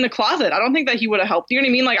ghost in the closet? I don't think that he would have helped. You know what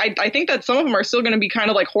I mean? Like, I think that some of them are still going to be kind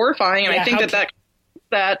of like horrifying. And I think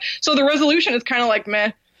that so the resolution is kind of like,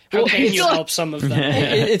 meh. How can you help some of them?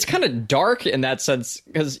 It's kind of dark in that sense,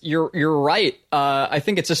 because you're right. I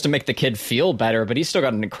think it's just to make the kid feel better, but he's still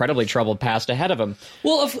got an incredibly troubled past ahead of him.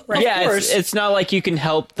 Well, of course. It's not like you can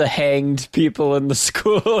help the hanged people in the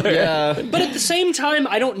school. Yeah. But at the same time,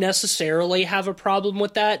 I don't necessarily have a problem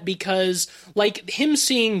with that, because, like, him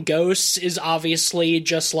seeing ghosts is obviously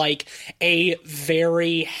just, like, a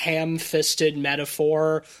very ham-fisted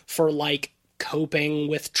metaphor for, like, coping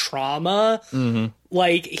with trauma. Mm-hmm.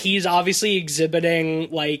 Like, he's obviously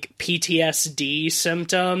exhibiting, like, PTSD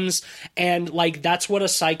symptoms, and, like, that's what a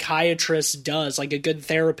psychiatrist does, like, a good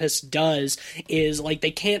therapist does, is, like,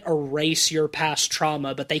 they can't erase your past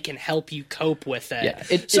trauma, but they can help you cope with it. Yeah,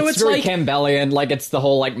 it's very like, Campbellian, like, it's the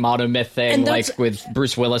whole, like, monomyth thing, like, with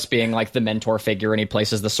Bruce Willis being, like, the mentor figure, and he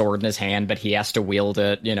places the sword in his hand, but he has to wield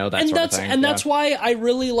it, you know, that sort of thing. And that's why I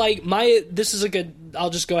really like this is a good,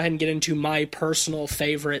 I'll just go ahead and get into my personal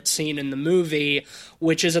favorite scene in the movie,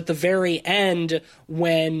 which is at the very end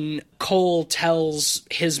when Cole tells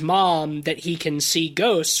his mom that he can see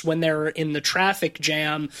ghosts when they're in the traffic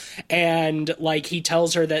jam, and, like, he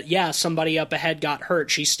tells her that, yeah, somebody up ahead got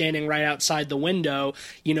hurt. She's standing right outside the window.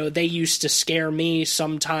 You know, they used to scare me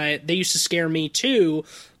too,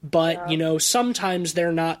 but, you know, sometimes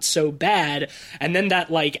they're not so bad. And then that,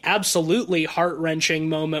 like, absolutely heart-wrenching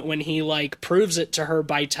moment when he, like, proves it to her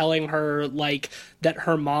by telling her, like, that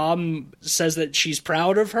her mom says that she's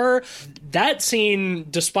proud of her. That scene,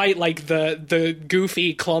 despite, like, the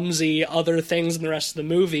goofy, clumsy other things in the rest of the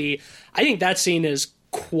movie, I think that scene is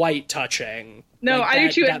quite touching. No, like, I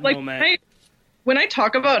do too. That like, moment. When I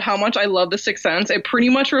talk about how much I love The Sixth Sense, it pretty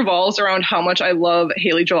much revolves around how much I love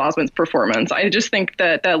Haley Joel Osment's performance. I just think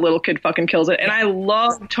that little kid fucking kills it. And I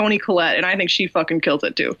love Toni Collette, and I think she fucking kills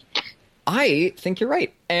it too. I think you're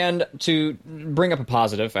right. And to bring up a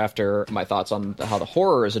positive after my thoughts on how the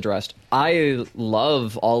horror is addressed, I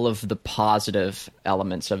love all of the positive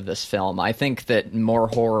elements of this film. I think that more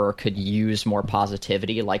horror could use more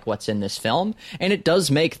positivity, like what's in this film, and it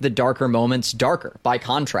does make the darker moments darker by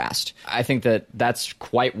contrast. I think that that's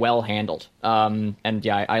quite well handled. And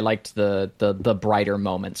yeah, I liked the brighter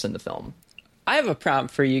moments in the film. I have a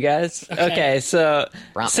prompt for you guys. Okay, so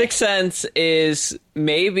Sixth Sense is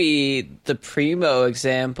maybe the primo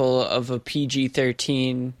example of a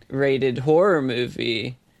PG-13 rated horror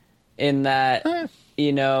movie, in that,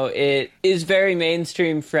 you know, it is very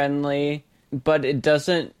mainstream friendly, but it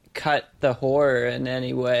doesn't cut the horror in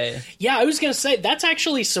any way. Yeah, I was gonna say, that's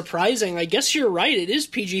actually surprising. I guess you're right, it is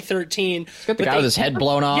PG-13. It's got the guy with his head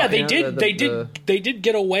blown off. Yeah, they did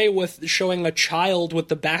get away with showing a child with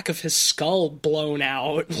the back of his skull blown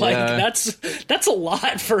out. Like, that's a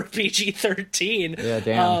lot for a PG-13. Yeah,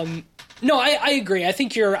 damn. No, I agree. I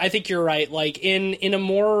think you're right. Like, in a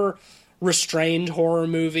more restrained horror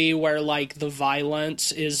movie where, like, the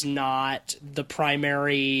violence is not the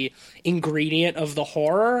primary ingredient of the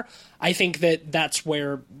horror, I think that's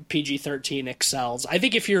where PG-13 excels. I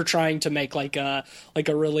think if you're trying to make like a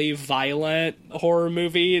really violent horror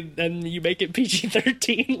movie, then you make it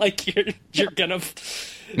PG-13. Like, you're gonna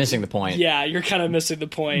missing the point. Yeah, you're kind of missing the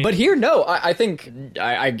point. But here, no, I think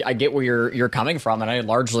I get where you're coming from, and I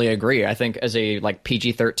largely agree. I think as a, like,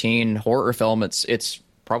 PG-13 horror film, it's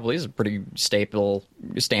probably is a pretty staple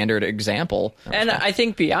standard example. And I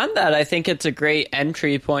think beyond that, I think it's a great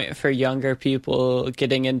entry point for younger people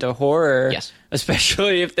getting into horror. Yes.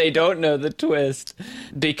 Especially if they don't know the twist,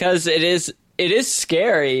 because it is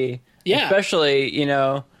scary. Yeah. Especially, you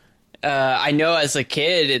know, I know as a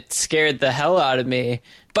kid it scared the hell out of me,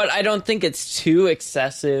 but I don't think it's too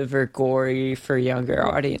excessive or gory for younger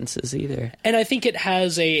audiences either. And I think it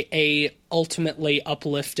has a ultimately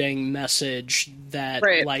uplifting message that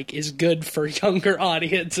like is good for younger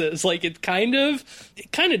audiences. Like, it kind of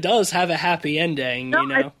does have a happy ending. No, you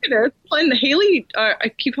know, I think it is. And Haley, I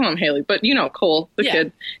keep calling him Haley, but you know, Cole, the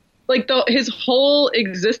kid. Like, his whole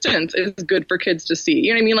existence is good for kids to see.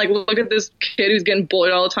 You know what I mean? Like, look at this kid who's getting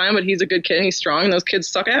bullied all the time, but he's a good kid and he's strong, and those kids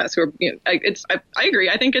suck ass. Who are, you know, I agree.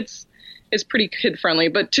 I think it's pretty kid friendly.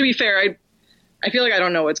 But to be fair, I feel like I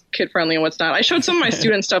don't know what's kid friendly and what's not. I showed some of my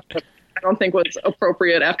students stuff that I don't think was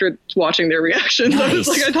appropriate after watching their reactions. Nice. I was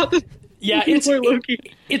like, I thought this Yeah, Poor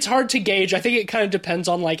Loki. it's hard to gauge. I think it kind of depends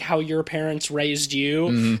on like how your parents raised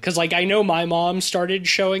you, because like I know my mom started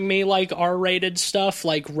showing me like R-rated stuff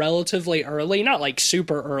like relatively early, not like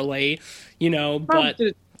super early, but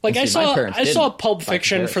like I saw Pulp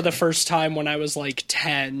Fiction for the first time when I was like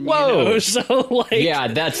 10. Whoa! So like, yeah,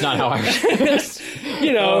 that's not how I.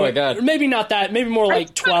 Oh my God. Maybe not that. Maybe more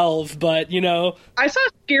like 12. But I saw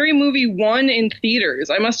Scary Movie 1 in theaters.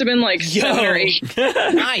 I must have been like 7 or 8.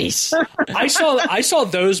 Nice. I saw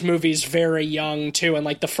those movies very young too, and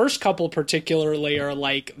like the first couple particularly are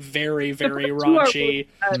like very very raunchy.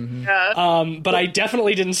 But I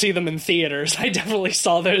definitely didn't see them in theaters. I definitely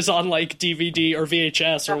saw those on like DVD or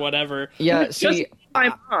VHS or whatever. Yeah, Just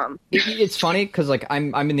my mom. It's funny because like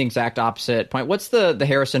I'm in the exact opposite point. What's the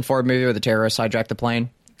Harrison Ford movie where the terrorists hijacked the plane?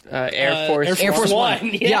 Air Force One.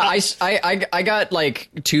 Yeah, I got like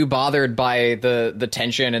too bothered by the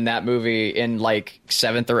tension in that movie in like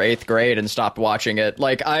 7th or 8th grade and stopped watching it.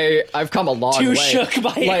 Like I've come a long way. Too shook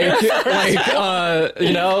by it.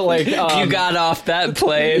 You got off that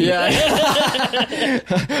plane. Yeah.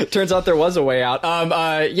 Turns out there was a way out.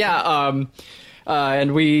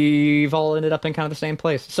 And we've all ended up in kind of the same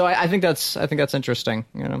place. So I think that's interesting.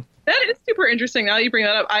 That is super interesting. Now that you bring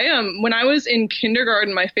that up, when I was in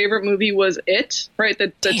kindergarten, my favorite movie was It. Right,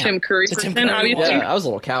 the Tim Curry version. Obviously, yeah, I was a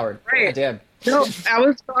little coward. Right. Damn. No, I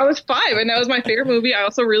was 5, and that was my favorite movie. I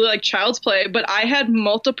also really like Child's Play, but I had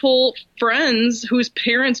multiple friends whose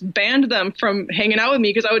parents banned them from hanging out with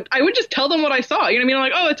me because I would just tell them what I saw. You know what I mean? I'm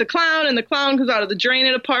like, oh, it's a clown, and the clown comes out of the drain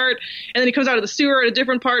at a part, and then he comes out of the sewer at a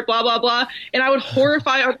different part, blah blah blah. And I would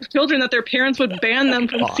horrify other children that their parents would ban them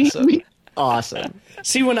from seeing me. Awesome.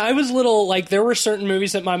 See, when I was little, like, there were certain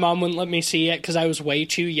movies that my mom wouldn't let me see yet because I was way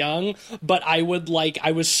too young, but I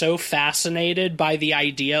was so fascinated by the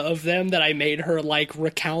idea of them that I made her, like,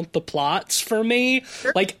 recount the plots for me.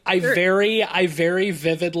 Like, I very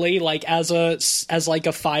vividly, like, as like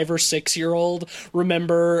a 5 or 6 year old,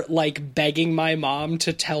 remember, like, begging my mom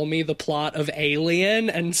to tell me the plot of Alien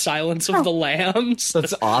and Silence of the Lambs.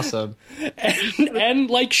 That's awesome. And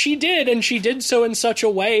like, she did, and she did so in such a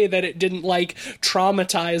way that it didn't, like,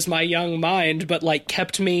 traumatize my young mind, but like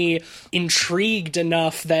kept me intrigued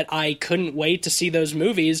enough that I couldn't wait to see those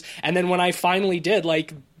movies. And then when I finally did,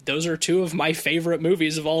 like, those are 2 of my favorite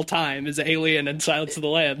movies of all time, is Alien and Silence of the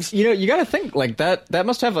Lambs. You got to think like that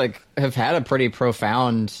must have had a pretty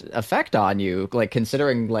profound effect on you, like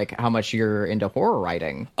considering like how much you're into horror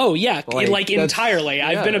writing. Oh yeah, like entirely. Yeah.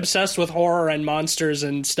 I've been obsessed with horror and monsters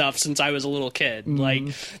and stuff since I was a little kid. Like,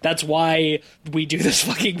 that's why we do this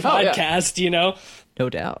fucking podcast, No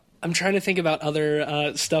doubt. I'm trying to think about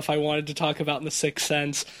other stuff I wanted to talk about in The Sixth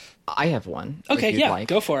Sense. I have one. Okay, yeah,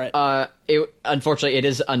 go for it. Unfortunately, it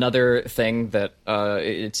is another thing that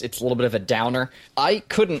it's a little bit of a downer. I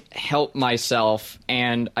couldn't help myself,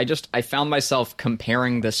 and I found myself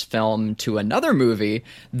comparing this film to another movie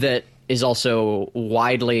that is also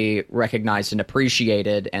widely recognized and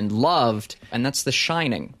appreciated and loved, and that's The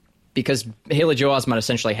Shining, because Haley Joel Osment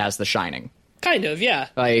essentially has The Shining. Kind of, yeah.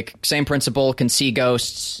 Like, same principle, can see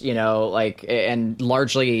ghosts, and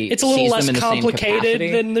largely it's a little sees less them in the same complicated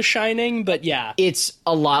capacity. than The Shining, but yeah. It's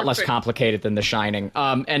a lot less complicated than The Shining.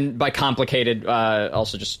 And by complicated,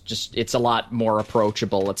 also just it's a lot more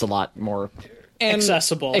approachable. It's a lot more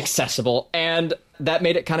accessible. And that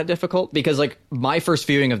made it kind of difficult because, like, my first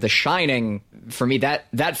viewing of The Shining, for me,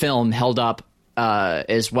 that film held up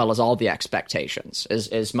as well as all the expectations,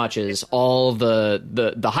 as much as all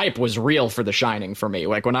the hype was real for The Shining for me.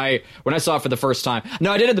 Like when I saw it for the first time,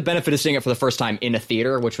 I did have the benefit of seeing it for the first time in a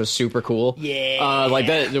theater, which was super cool. Yeah, like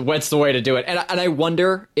that's the way to do it. And I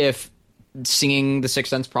wonder if seeing The Sixth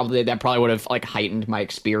Sense probably would have like heightened my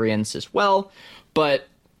experience as well. But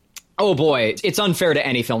oh boy, it's unfair to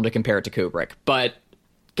any film to compare it to Kubrick. But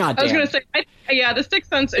God damn. I was going to say, The Sixth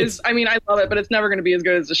Sense is, I love it, but it's never going to be as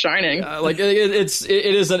good as The Shining.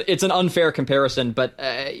 It's an unfair comparison, but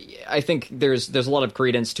I think there's a lot of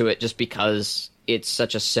credence to it just because it's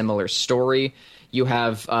such a similar story. You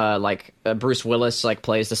have Bruce Willis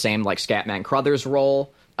plays the same Scatman Crothers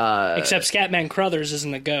role. Except Scatman Crothers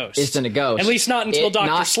isn't a ghost. Isn't a ghost. At least not until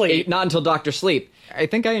Dr. Sleep. Not until Dr. Sleep. I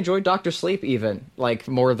think I enjoyed Dr. Sleep even,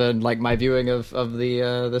 more than my viewing of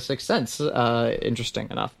the Sixth Sense. Interesting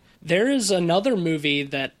enough. There is another movie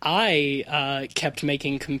that I kept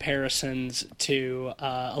making comparisons to,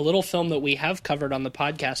 a little film that we have covered on the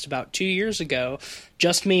podcast about 2 years ago,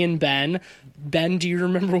 Just Me and Ben. Ben, do you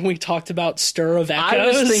remember when we talked about Stir of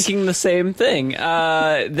Echoes? I was thinking the same thing.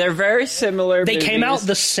 They're very similar. They came out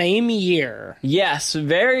the same year. Yes,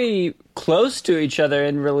 very close to each other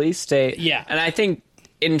in release date. Yeah. And I think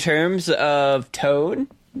in terms of tone,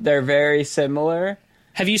 They're very similar.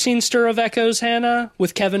 Have you seen Stir of Echoes, Hannah,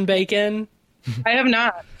 with Kevin Bacon? I have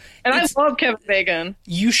not. And I love Kevin Bacon.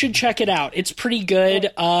 You should check it out. It's pretty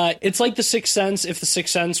good. It's like The Sixth Sense if The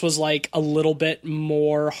Sixth Sense was like a little bit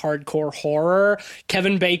more hardcore horror.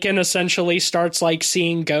 Kevin Bacon essentially starts like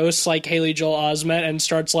seeing ghosts like Haley Joel Osment and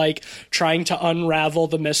starts like trying to unravel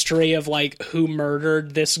the mystery of like who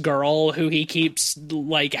murdered this girl who he keeps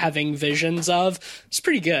like having visions of. It's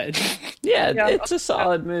pretty good. Yeah, it's a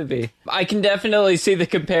solid movie. I can definitely see the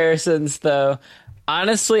comparisons though.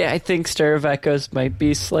 Honestly, I think Stir of Echoes might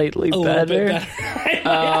be slightly better.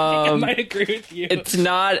 I might agree with you. It's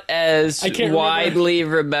not as widely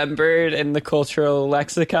remembered in the cultural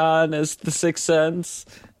lexicon as The Sixth Sense.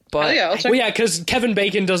 But because Kevin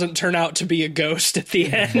Bacon doesn't turn out to be a ghost at the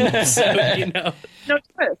end, so no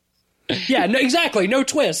twist. Yeah, no, exactly, no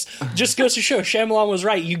twist. Just goes to show Shyamalan was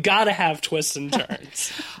right. You gotta have twists and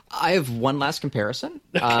turns. I have one last comparison.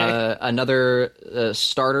 Okay. Another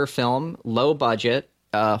starter film, low budget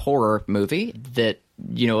horror movie that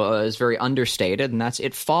is very understated, and that's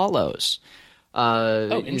It Follows.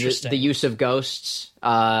 Interesting. The use of ghosts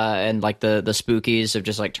and like the spookies of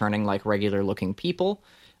just like turning like regular looking people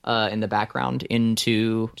in the background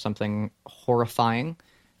into something horrifying.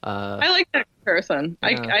 I like that comparison.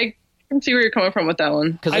 I can see where you're coming from with that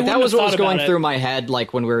one. Because that was what was going through my head,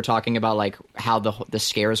 like when we were talking about like how the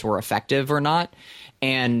scares were effective or not.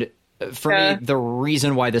 And for me, the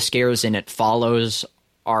reason why the scares in It Follows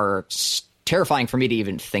are terrifying for me to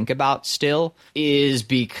even think about still is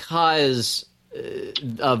because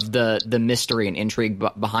of the mystery and intrigue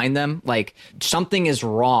behind them. Like like is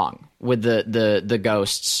wrong with the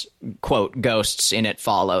ghosts, quote, ghosts in It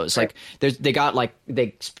Follows. Right. Like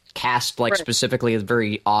they cast like specifically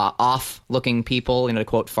very off looking people, to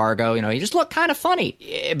quote Fargo, you just look kind of funny,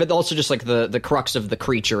 but also just like the crux of the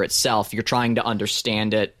creature itself. You're trying to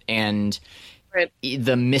understand it, and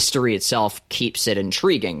the mystery itself keeps it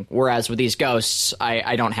intriguing. Whereas with these ghosts,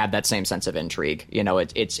 I don't have that same sense of intrigue.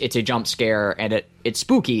 It's a jump scare and it's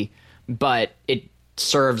spooky, but it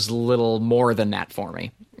serves little more than that for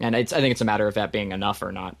me. And I think it's a matter of that being enough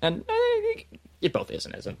or not. And it both is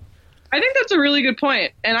and isn't. I think that's a really good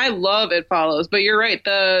point, and I love It Follows. But you're right,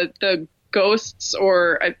 the ghosts,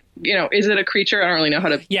 or is it a creature? I don't really know how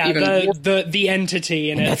to. Yeah, even... the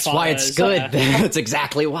entity in It That's Follows. why it's good. That's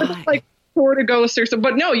exactly why. Like sort of ghosts or something.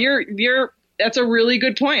 But no, you're. That's a really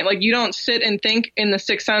good point. Like you don't sit and think in The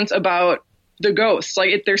Sixth Sense about the ghosts.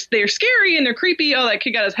 Like they're scary and they're creepy. Oh, that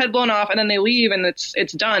kid got his head blown off, and then they leave, and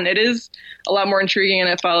it's done. It is a lot more intriguing, and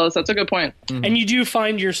It Follows. That's a good point. Mm-hmm. And you do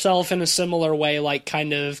find yourself in a similar way, like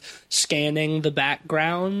kind of scanning the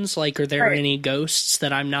backgrounds. Like, are there any ghosts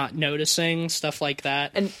that I'm not noticing? Stuff like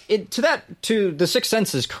that. And to The Sixth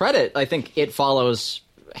Sense's credit, I think It Follows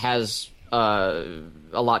has a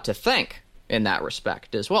lot to thank in that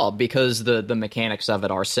respect as well, because the mechanics of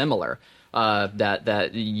it are similar.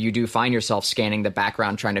 That you do find yourself scanning the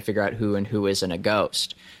background, trying to figure out who isn't a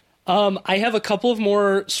ghost. I have a couple of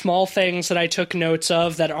more small things that I took notes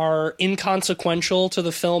of that are inconsequential to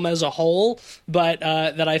the film as a whole, but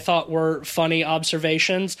that I thought were funny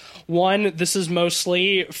observations. One, this is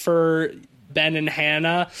mostly for Ben and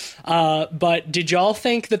Hannah, but did y'all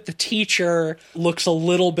think that the teacher looks a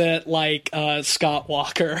little bit like Scott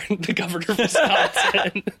Walker, the governor of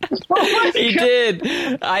Wisconsin? He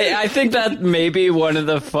did. I think that may be one of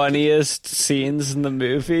the funniest scenes in the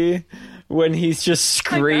movie, when he's just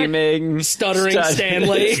screaming, stuttering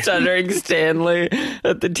Stanley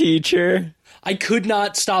at the teacher. I could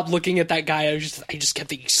not stop looking at that guy. I just kept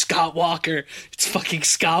thinking, Scott Walker. It's fucking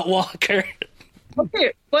Scott Walker.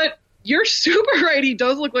 Okay, but you're super right. He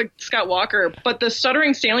does look like Scott Walker, but the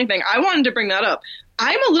stuttering Stanley thing, I wanted to bring that up.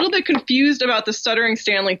 I'm a little bit confused about the stuttering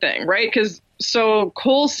Stanley thing, right? Because so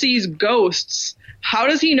Cole sees ghosts. How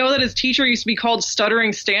does he know that his teacher used to be called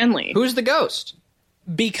Stuttering Stanley? Who's the ghost?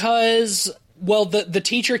 Because, well, the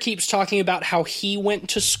teacher keeps talking about how he went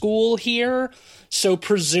to school here. So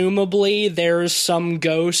presumably there's some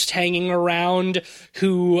ghost hanging around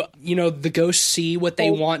who, the ghosts see what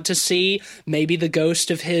they want to see. Maybe the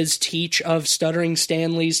ghost of Stuttering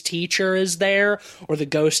Stanley's teacher is there, or the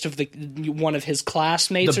ghost of one of his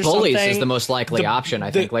classmates or something. The bullies is the most likely option,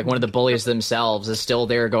 I think. Like one of the bullies themselves is still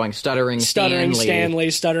there going, Stuttering Stanley,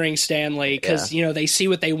 because, they see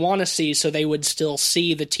what they want to see, so they would still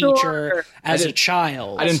see the teacher as a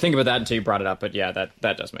child. I didn't think about that until you brought it up, but yeah,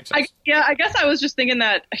 that does make sense. I guess I was just thinking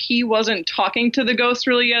that he wasn't talking to the ghost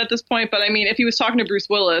really yet at this point, but I mean, if he was talking to Bruce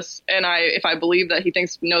Willis, and if I believe that he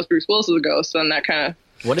knows Bruce Willis is a ghost, then that kind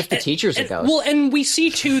of What if the teacher's a ghost? Well, and we see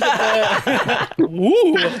too that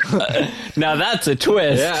Woo! Now that's a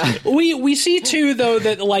twist. Yeah. We see too though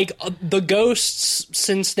that like the ghosts,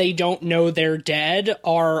 since they don't know they're dead,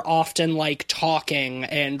 are often like talking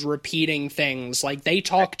and repeating things. Like they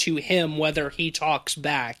talk to him whether he talks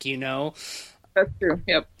back, you know? That's true.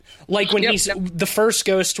 Yep. Like when the first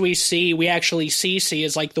ghost we actually see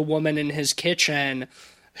is like the woman in his kitchen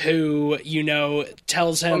who, you know,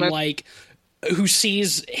 tells him like, who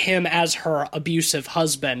sees him as her abusive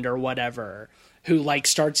husband or whatever, who like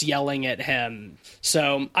starts yelling at him.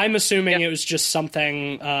 So I'm assuming it was just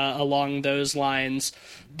something along those lines.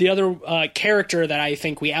 The other character that I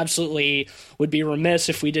think we absolutely would be remiss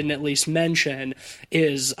if we didn't at least mention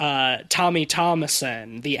is Tommy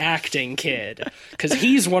Thomason, the acting kid, because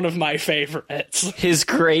he's one of my favorites. His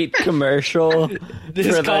great commercial for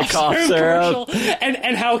the cough syrup.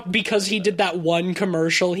 And how, because he did that one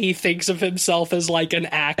commercial, he thinks of himself as like an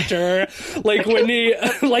actor. Like when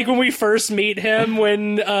we first meet him,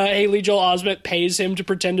 when Haley Joel Osment pays him to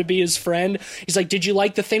pretend to be his friend, he's like, "Did you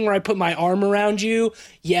like the thing where I put my arm around you?"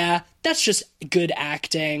 Yeah, that's just good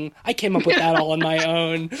acting. I came up with that all on my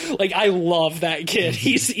own. Like, I love that kid.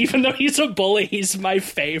 Even though he's a bully, he's my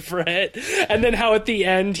favorite. And then how at the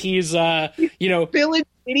end he's, village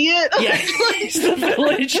idiot. Yeah, he's the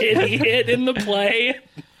village idiot in the play.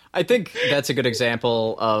 I think that's a good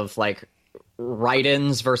example of like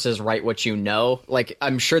write-ins versus write what you know. Like,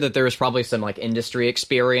 I'm sure that there was probably some like industry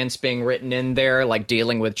experience being written in there, like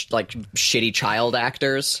dealing with like shitty child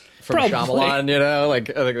actors from Shyamalan, you know?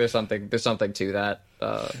 Like, I think there's something to that.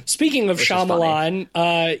 Speaking of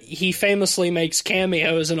Shyamalan, he famously makes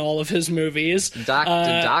cameos in all of his movies.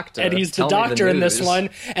 Doctor. And he's the doctor in this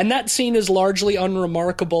one. And that scene is largely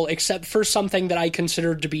unremarkable, except for something that I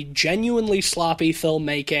considered to be genuinely sloppy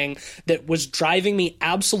filmmaking that was driving me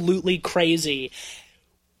absolutely crazy.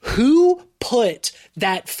 Who put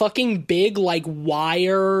that fucking big, like,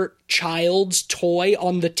 wire child's toy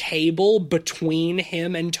on the table between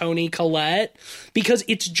him and Toni Collette? Because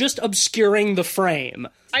it's just obscuring the frame.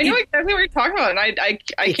 I know exactly what you're talking about, and I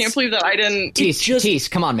can't believe that I didn't... Tease,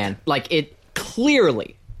 come on, man. Like, it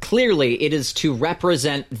clearly it is to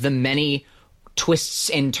represent the many twists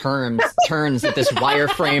and turns that this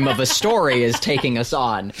wireframe of a story is taking us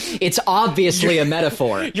on. It's obviously a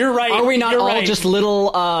metaphor. You're right. Are we not all right. just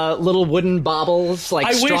little wooden baubles,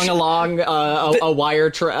 like strung along a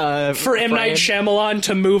wire for M. frame? Night Shyamalan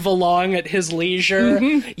to move along at his leisure?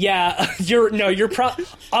 Mm-hmm. Yeah,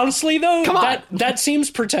 honestly though, Come on. that seems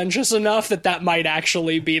pretentious enough that might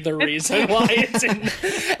actually be the reason why it's in.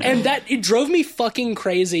 And that it drove me fucking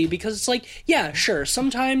crazy because it's like, yeah, sure,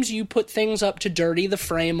 sometimes you put things up to dirty the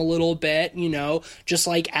frame a little bit, you know, just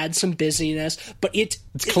like add some busyness, but it's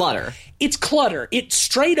clutter. It's clutter. It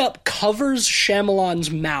straight up covers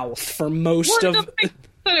Shyamalan's mouth for most of...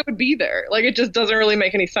 that it would be there. Like, it just doesn't really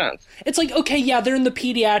make any sense. It's like, okay, yeah, they're in the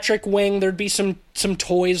pediatric wing, there'd be some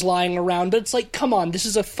toys lying around, but it's like, come on, this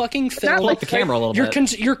is a fucking film. Pull up the camera a little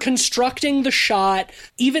bit. You're constructing the shot,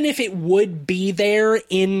 even if it would be there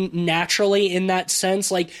naturally in that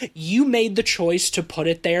sense, like, you made the choice to put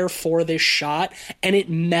it there for this shot, and it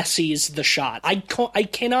messies the shot. I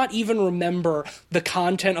cannot even remember the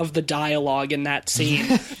content of the dialogue in that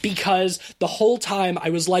scene, because the whole time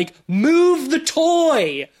I was like, move the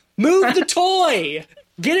toy! Move the toy!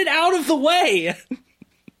 Get it out of the way!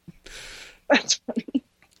 That's funny.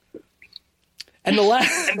 And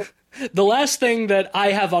the last thing that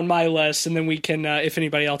I have on my list, and then we can, if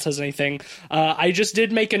anybody else has anything, I just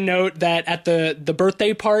did make a note that at the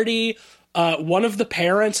birthday party, one of the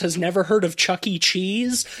parents has never heard of Chuck E.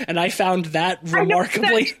 Cheese, and I found that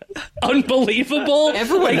remarkably unbelievable.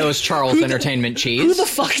 Everyone knows Charles Entertainment Cheese. Who the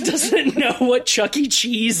fuck doesn't know what Chuck E.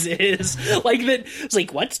 Cheese is? Like, that, it's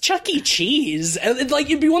like, what's Chuck E. Cheese? And, like,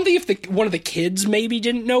 it'd be one thing if one of the kids maybe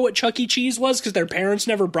didn't know what Chuck E. Cheese was because their parents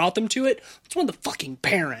never brought them to it. It's one of the fucking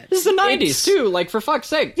parents. This is the 90s, too, like, for fuck's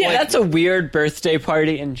sake. Yeah, like, that's a weird birthday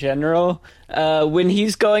party in general. When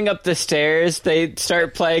he's going up the stairs, they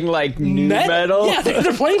start playing, like, new metal. Yeah,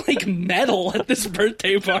 they're playing, like, metal at this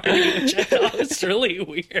birthday party, which I thought was really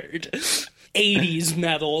weird. 80s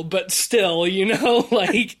metal, but still, you know,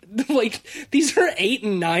 like these are 8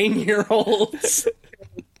 and 9-year-olds.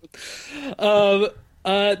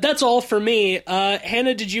 That's all for me.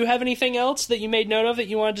 Hannah, did you have anything else that you made note of that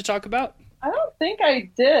you wanted to talk about? I don't think I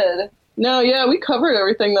did. No, yeah, we covered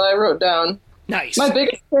everything that I wrote down. Nice. My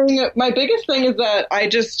biggest thing is that I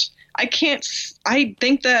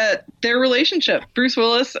think that their relationship, Bruce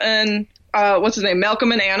Willis and what's his name,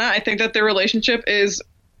 Malcolm and Anna, I think that their relationship is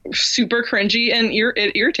super cringy and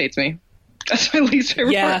it irritates me. That's my least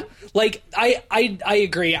favorite part. Like, I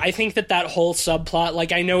agree. I think that whole subplot,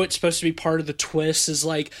 like, I know it's supposed to be part of the twist, is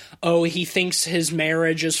like, oh, he thinks his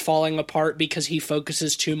marriage is falling apart because he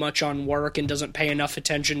focuses too much on work and doesn't pay enough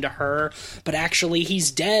attention to her, but actually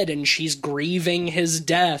he's dead and she's grieving his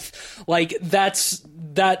death. Like, that's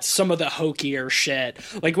some of the hokier shit.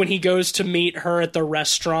 Like, when he goes to meet her at the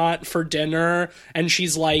restaurant for dinner and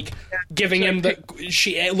she's like giving him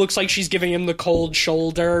it looks like she's giving him the cold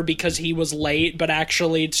shoulder because he was late, but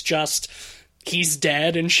actually it's just he's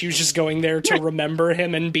dead and she was just going there to remember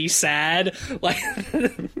him and be sad. Like,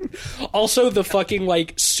 also the fucking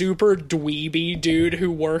like super dweeby dude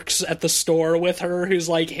who works at the store with her who's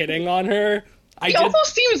like hitting on her. He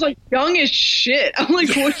almost seems like young as shit. I'm like,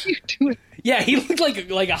 what are you doing? Yeah, he looked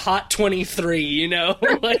like a hot 23, you know?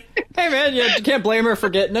 Like, hey man, you can't blame her for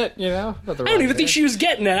getting it, you know? I don't even think she was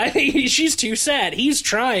getting it. I think she's too sad. He's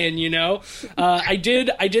trying, you know? I did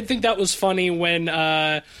think that was funny when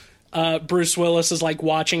Bruce Willis is like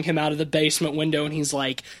watching him out of the basement window and he's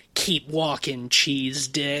like, keep walking, cheese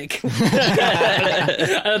dick.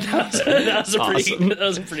 that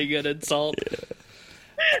was a pretty good insult.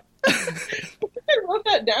 I wrote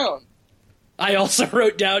that down. I also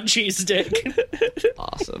wrote down cheese dick.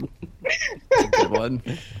 Awesome. That's a good one.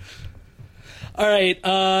 All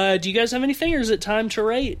right, do you guys have anything, or is it time to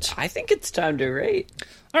rate? I think it's time to rate.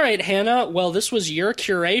 All right, Hannah, well, this was your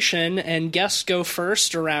curation, and guests go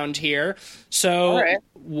first around here. So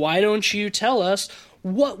Why don't you tell us,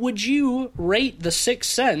 what would you rate The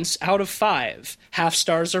Sixth Sense out of 5? Half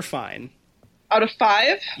stars are fine. Out of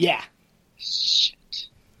 5? Yeah. Shit.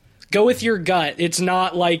 Go with your gut. It's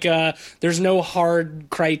not like there's no hard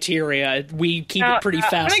criteria. We keep it pretty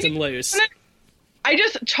fast and loose. I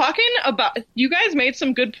just, talking about, you guys made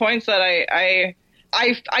some good points that I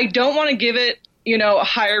don't want to give it, you know, a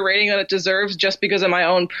higher rating than it deserves just because of my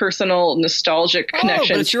own personal nostalgic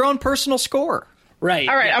connection. But it's your own personal score. Right.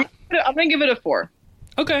 All right, yeah. I'm going to give it a 4.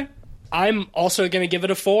 Okay. I'm also going to give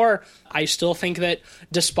it a 4. I still think that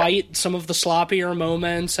despite some of the sloppier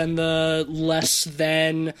moments and the less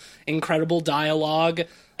than incredible dialogue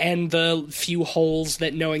and the few holes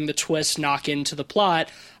that knowing the twist knock into the plot,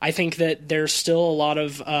 I think that there's still a lot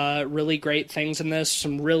of really great things in this,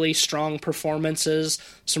 some really strong performances,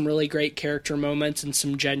 some really great character moments, and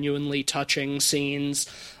some genuinely touching scenes,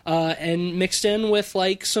 and mixed in with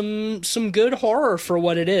like some good horror for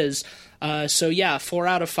what it is. So yeah, 4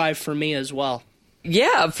 out of 5 for me as well.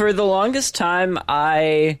 Yeah, for the longest time,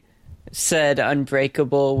 I said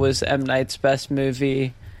Unbreakable was M. Night's best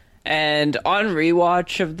movie. And on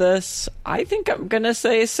rewatch of this, I think I'm going to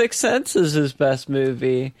say Sixth Sense is his best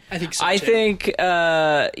movie. I think so, too. I think,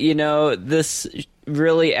 you know, this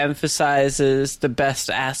really emphasizes the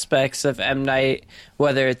best aspects of M. Night,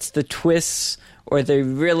 whether it's the twists or the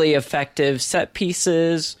really effective set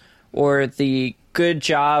pieces or the good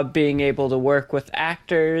job being able to work with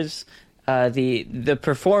actors. The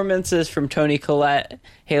performances from Toni Collette,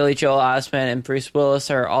 Haley Joel Osment, and Bruce Willis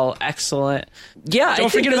are all excellent. Yeah, don't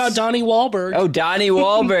forget about Donnie Wahlberg. Oh, Donnie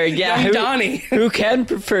Wahlberg. Yeah, Donnie. Who can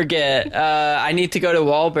forget? I need to go to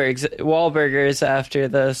Wahlburgers after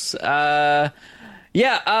this. I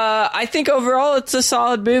think overall it's a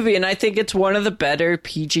solid movie, and I think it's one of the better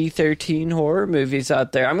PG-13 horror movies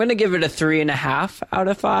out there. I'm going to give it a 3.5 out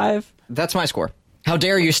of 5. That's my score. How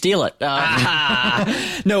dare you steal it?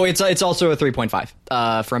 No, it's also a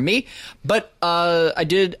 3.5 from me. But I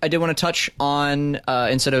did want to touch on,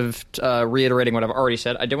 instead of reiterating what I've already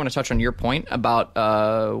said, I did want to touch on your point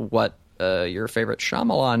about what your favorite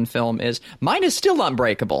Shyamalan film is. Mine is still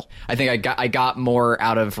Unbreakable. I think I got more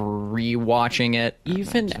out of rewatching it.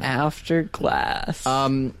 Even after Glass.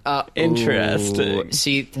 Interesting. Ooh.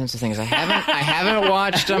 See, that's the thing is I haven't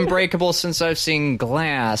watched Unbreakable since I've seen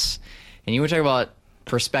Glass. And you were talking about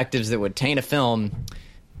perspectives that would taint a film.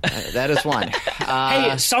 That is one.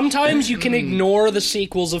 Hey, sometimes you can ignore the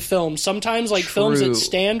sequels of films. Sometimes, like, films that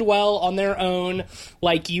stand well on their own,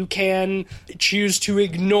 like, you can choose to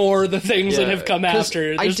ignore the things that have come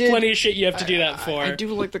after. There's plenty of shit you have to do that for. I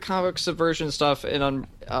do like the comic book subversion stuff in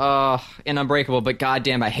Unbreakable, but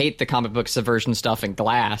goddamn, I hate the comic book subversion stuff in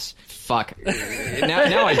Glass. Fuck.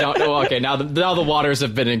 Now I don't know. Okay, now the waters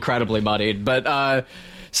have been incredibly muddied, but...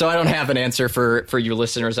 So I don't have an answer for you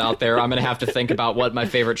listeners out there. I'm going to have to think about what my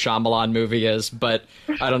favorite Shyamalan movie is, but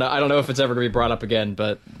I don't know. I don't know if it's ever going to be brought up again,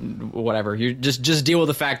 but whatever. You just deal with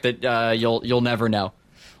the fact that you'll never know.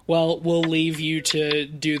 Well, we'll leave you to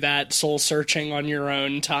do that soul searching on your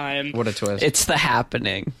own time. What a twist. It's The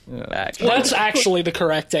Happening. Yeah. That's actually the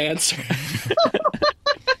correct answer.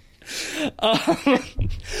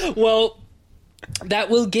 Well, that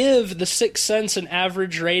will give The Sixth Sense an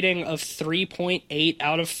average rating of 3.8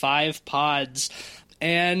 out of 5 pods.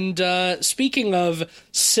 And speaking of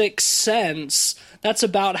Sixth Sense, that's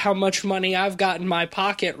about how much money I've got in my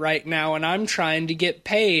pocket right now, and I'm trying to get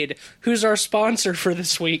paid. Who's our sponsor for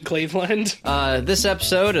this week, Cleveland? This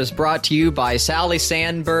episode is brought to you by Sally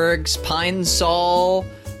Sandberg's Pine Sol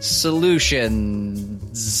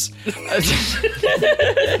Solutions.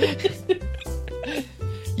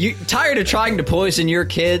 You tired of trying to poison your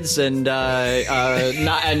kids and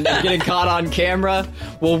getting caught on camera?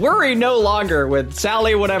 Well, worry no longer with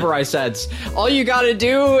Sally Whatever I Says. All you gotta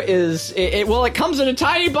do is it comes in a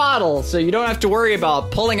tiny bottle, so you don't have to worry about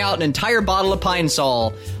pulling out an entire bottle of Pine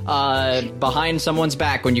Sol behind someone's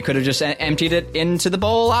back when you could have just emptied it into the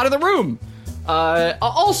bowl out of the room.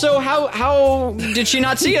 Also, how did she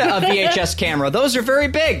not see a VHS camera? Those are very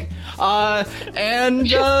big. That's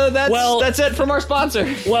it from our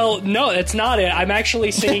sponsor. Well, no, it's not it. I'm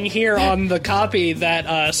actually seeing here on the copy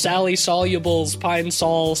that Sally Soluble's Pine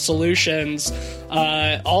Sol Solutions.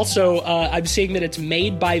 I'm seeing that it's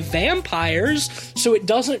made by vampires, so it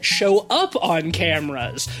doesn't show up on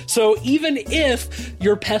cameras. So even if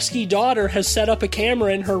your pesky daughter has set up a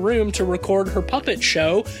camera in her room to record her puppet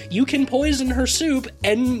show, you can poison her soup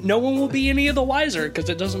and no one will be any of the wiser because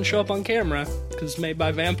it doesn't show up on camera because it's made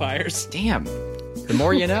by vampires. Damn. The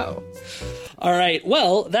more you know. All right,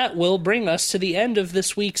 well, that will bring us to the end of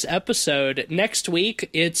this week's episode. Next week,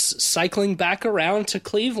 it's cycling back around to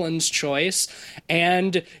Cleveland's choice,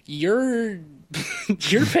 and your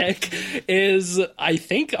pick is, I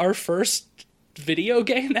think, our first video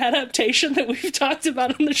game adaptation that we've talked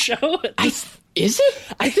about on the show. Is it?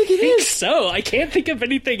 I think it is. So. I can't think of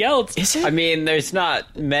anything else. Is it? I mean, there's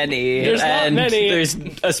not many. There's not many. There's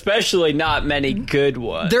especially not many good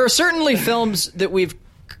ones. There are certainly films that we've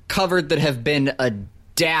covered that have been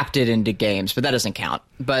adapted into games, but that doesn't count.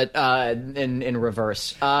 But in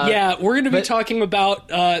reverse. Yeah, we're going to be talking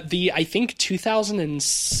about I think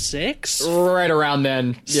 2006? Right around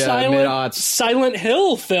then. Yeah, mid-aughts. Silent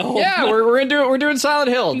Hill film. Yeah, we're doing Silent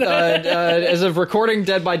Hill. As of recording,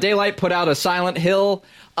 Dead by Daylight put out a Silent Hill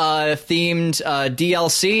themed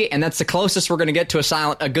DLC, and that's the closest we're going to get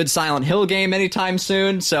to a good Silent Hill game anytime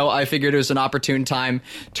soon. So I figured it was an opportune time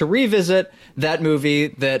to revisit that movie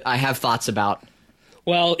that I have thoughts about.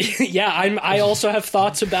 Well, yeah, I also have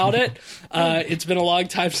thoughts about it. It's been a long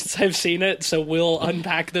time since I've seen it, so we'll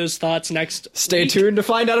unpack those thoughts next Stay week. tuned to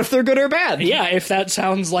find out if they're good or bad. Yeah, if that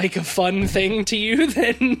sounds like a fun thing to you,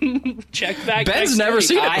 then check back. Ben's never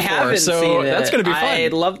seen it before, I haven't so seen it. That's going to be fun. I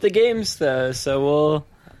love the games, though, so we'll...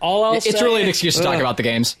 It's really an excuse to talk about the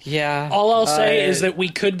games. Yeah. All I'll say is that we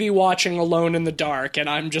could be watching Alone in the Dark, and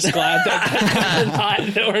I'm just glad that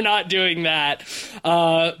we're not doing that.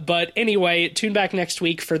 But anyway, tune back next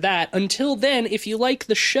week for that. Until then, if you like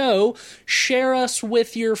the show, share us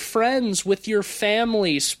with your friends, with your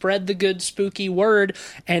family. Spread the good spooky word,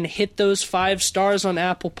 and hit those 5 stars on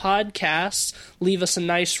Apple Podcasts. Leave us a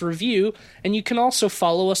nice review, and you can also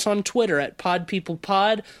follow us on Twitter at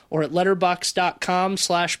PodPeoplePod or at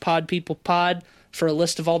letterboxd.com/PodPeoplePod for a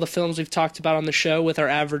list of all the films we've talked about on the show with our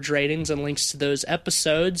average ratings and links to those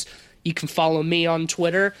episodes. You can follow me on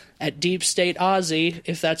Twitter at Deep State Aussie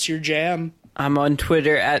if that's your jam. I'm on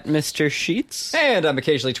Twitter at Mr. Sheets. And I'm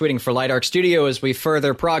occasionally tweeting for Light Arc Studio as we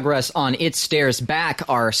further progress on It Stares Back,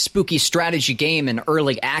 our spooky strategy game in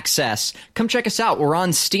early access. Come check us out. We're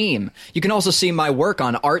on Steam. You can also see my work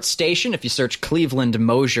on ArtStation if you search Cleveland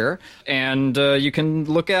Mosier, and you can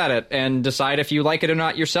look at it and decide if you like it or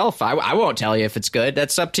not yourself. I won't tell you if it's good.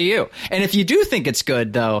 That's up to you. And if you do think it's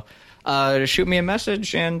good, though, shoot me a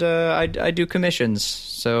message, and I do commissions.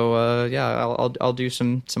 So I'll do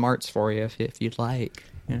some arts for you if you'd like.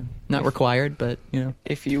 You know, not required, but you know,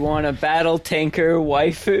 if you want a battle tanker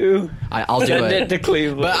waifu, I'll do send it to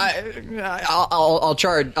Cleveland. But I'll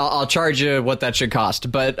charge you what that should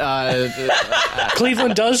cost. But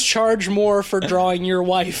Cleveland does charge more for drawing your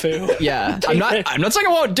waifu. Yeah, I'm not saying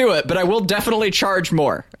I won't do it, but I will definitely charge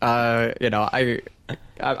more. I'm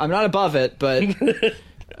not above it, but.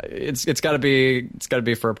 It's got to be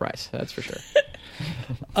for a price. That's for sure.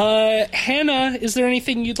 Hannah, is there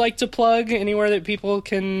anything you'd like to plug? Anywhere that people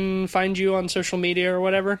can find you on social media or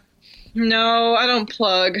whatever? No, I don't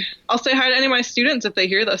plug. I'll say hi to any of my students if they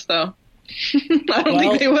hear this, though. I don't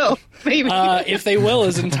think they will. Maybe. If they will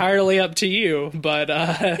is entirely up to you. But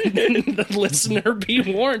the listener be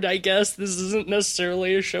warned, I guess. This isn't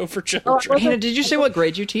necessarily a show for children. Hannah, did you say what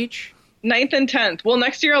grade you teach? 9th and 10th. Well,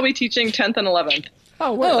 next year I'll be teaching 10th and 11th.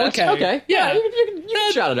 Oh, okay. Okay. Yeah. You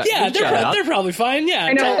can shout it out. Yeah, they're probably fine. Yeah.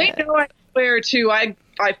 I know. They know I swear, too. I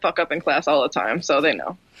I fuck up in class all the time, so they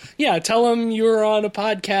know. Yeah, tell them you were on a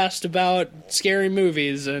podcast about scary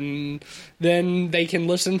movies, and then they can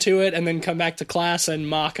listen to it and then come back to class and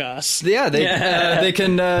mock us. Yeah, they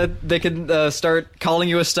can start calling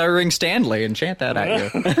you a stuttering Stanley and chant that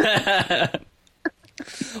at you.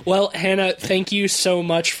 Well, Hannah, thank you so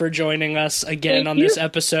much for joining us again on this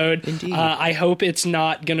episode. Indeed. I hope it's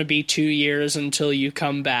not going to be 2 years until you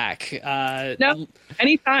come back. No,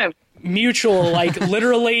 anytime. Mutual, like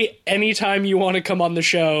literally anytime you want to come on the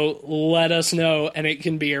show, let us know and it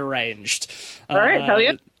can be arranged. All right, hell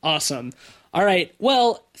yeah. Awesome. All right,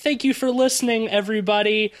 well, thank you for listening,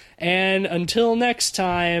 everybody, and until next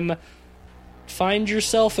time, find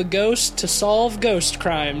yourself a ghost to solve ghost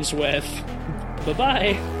crimes with.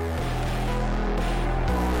 Bye-bye.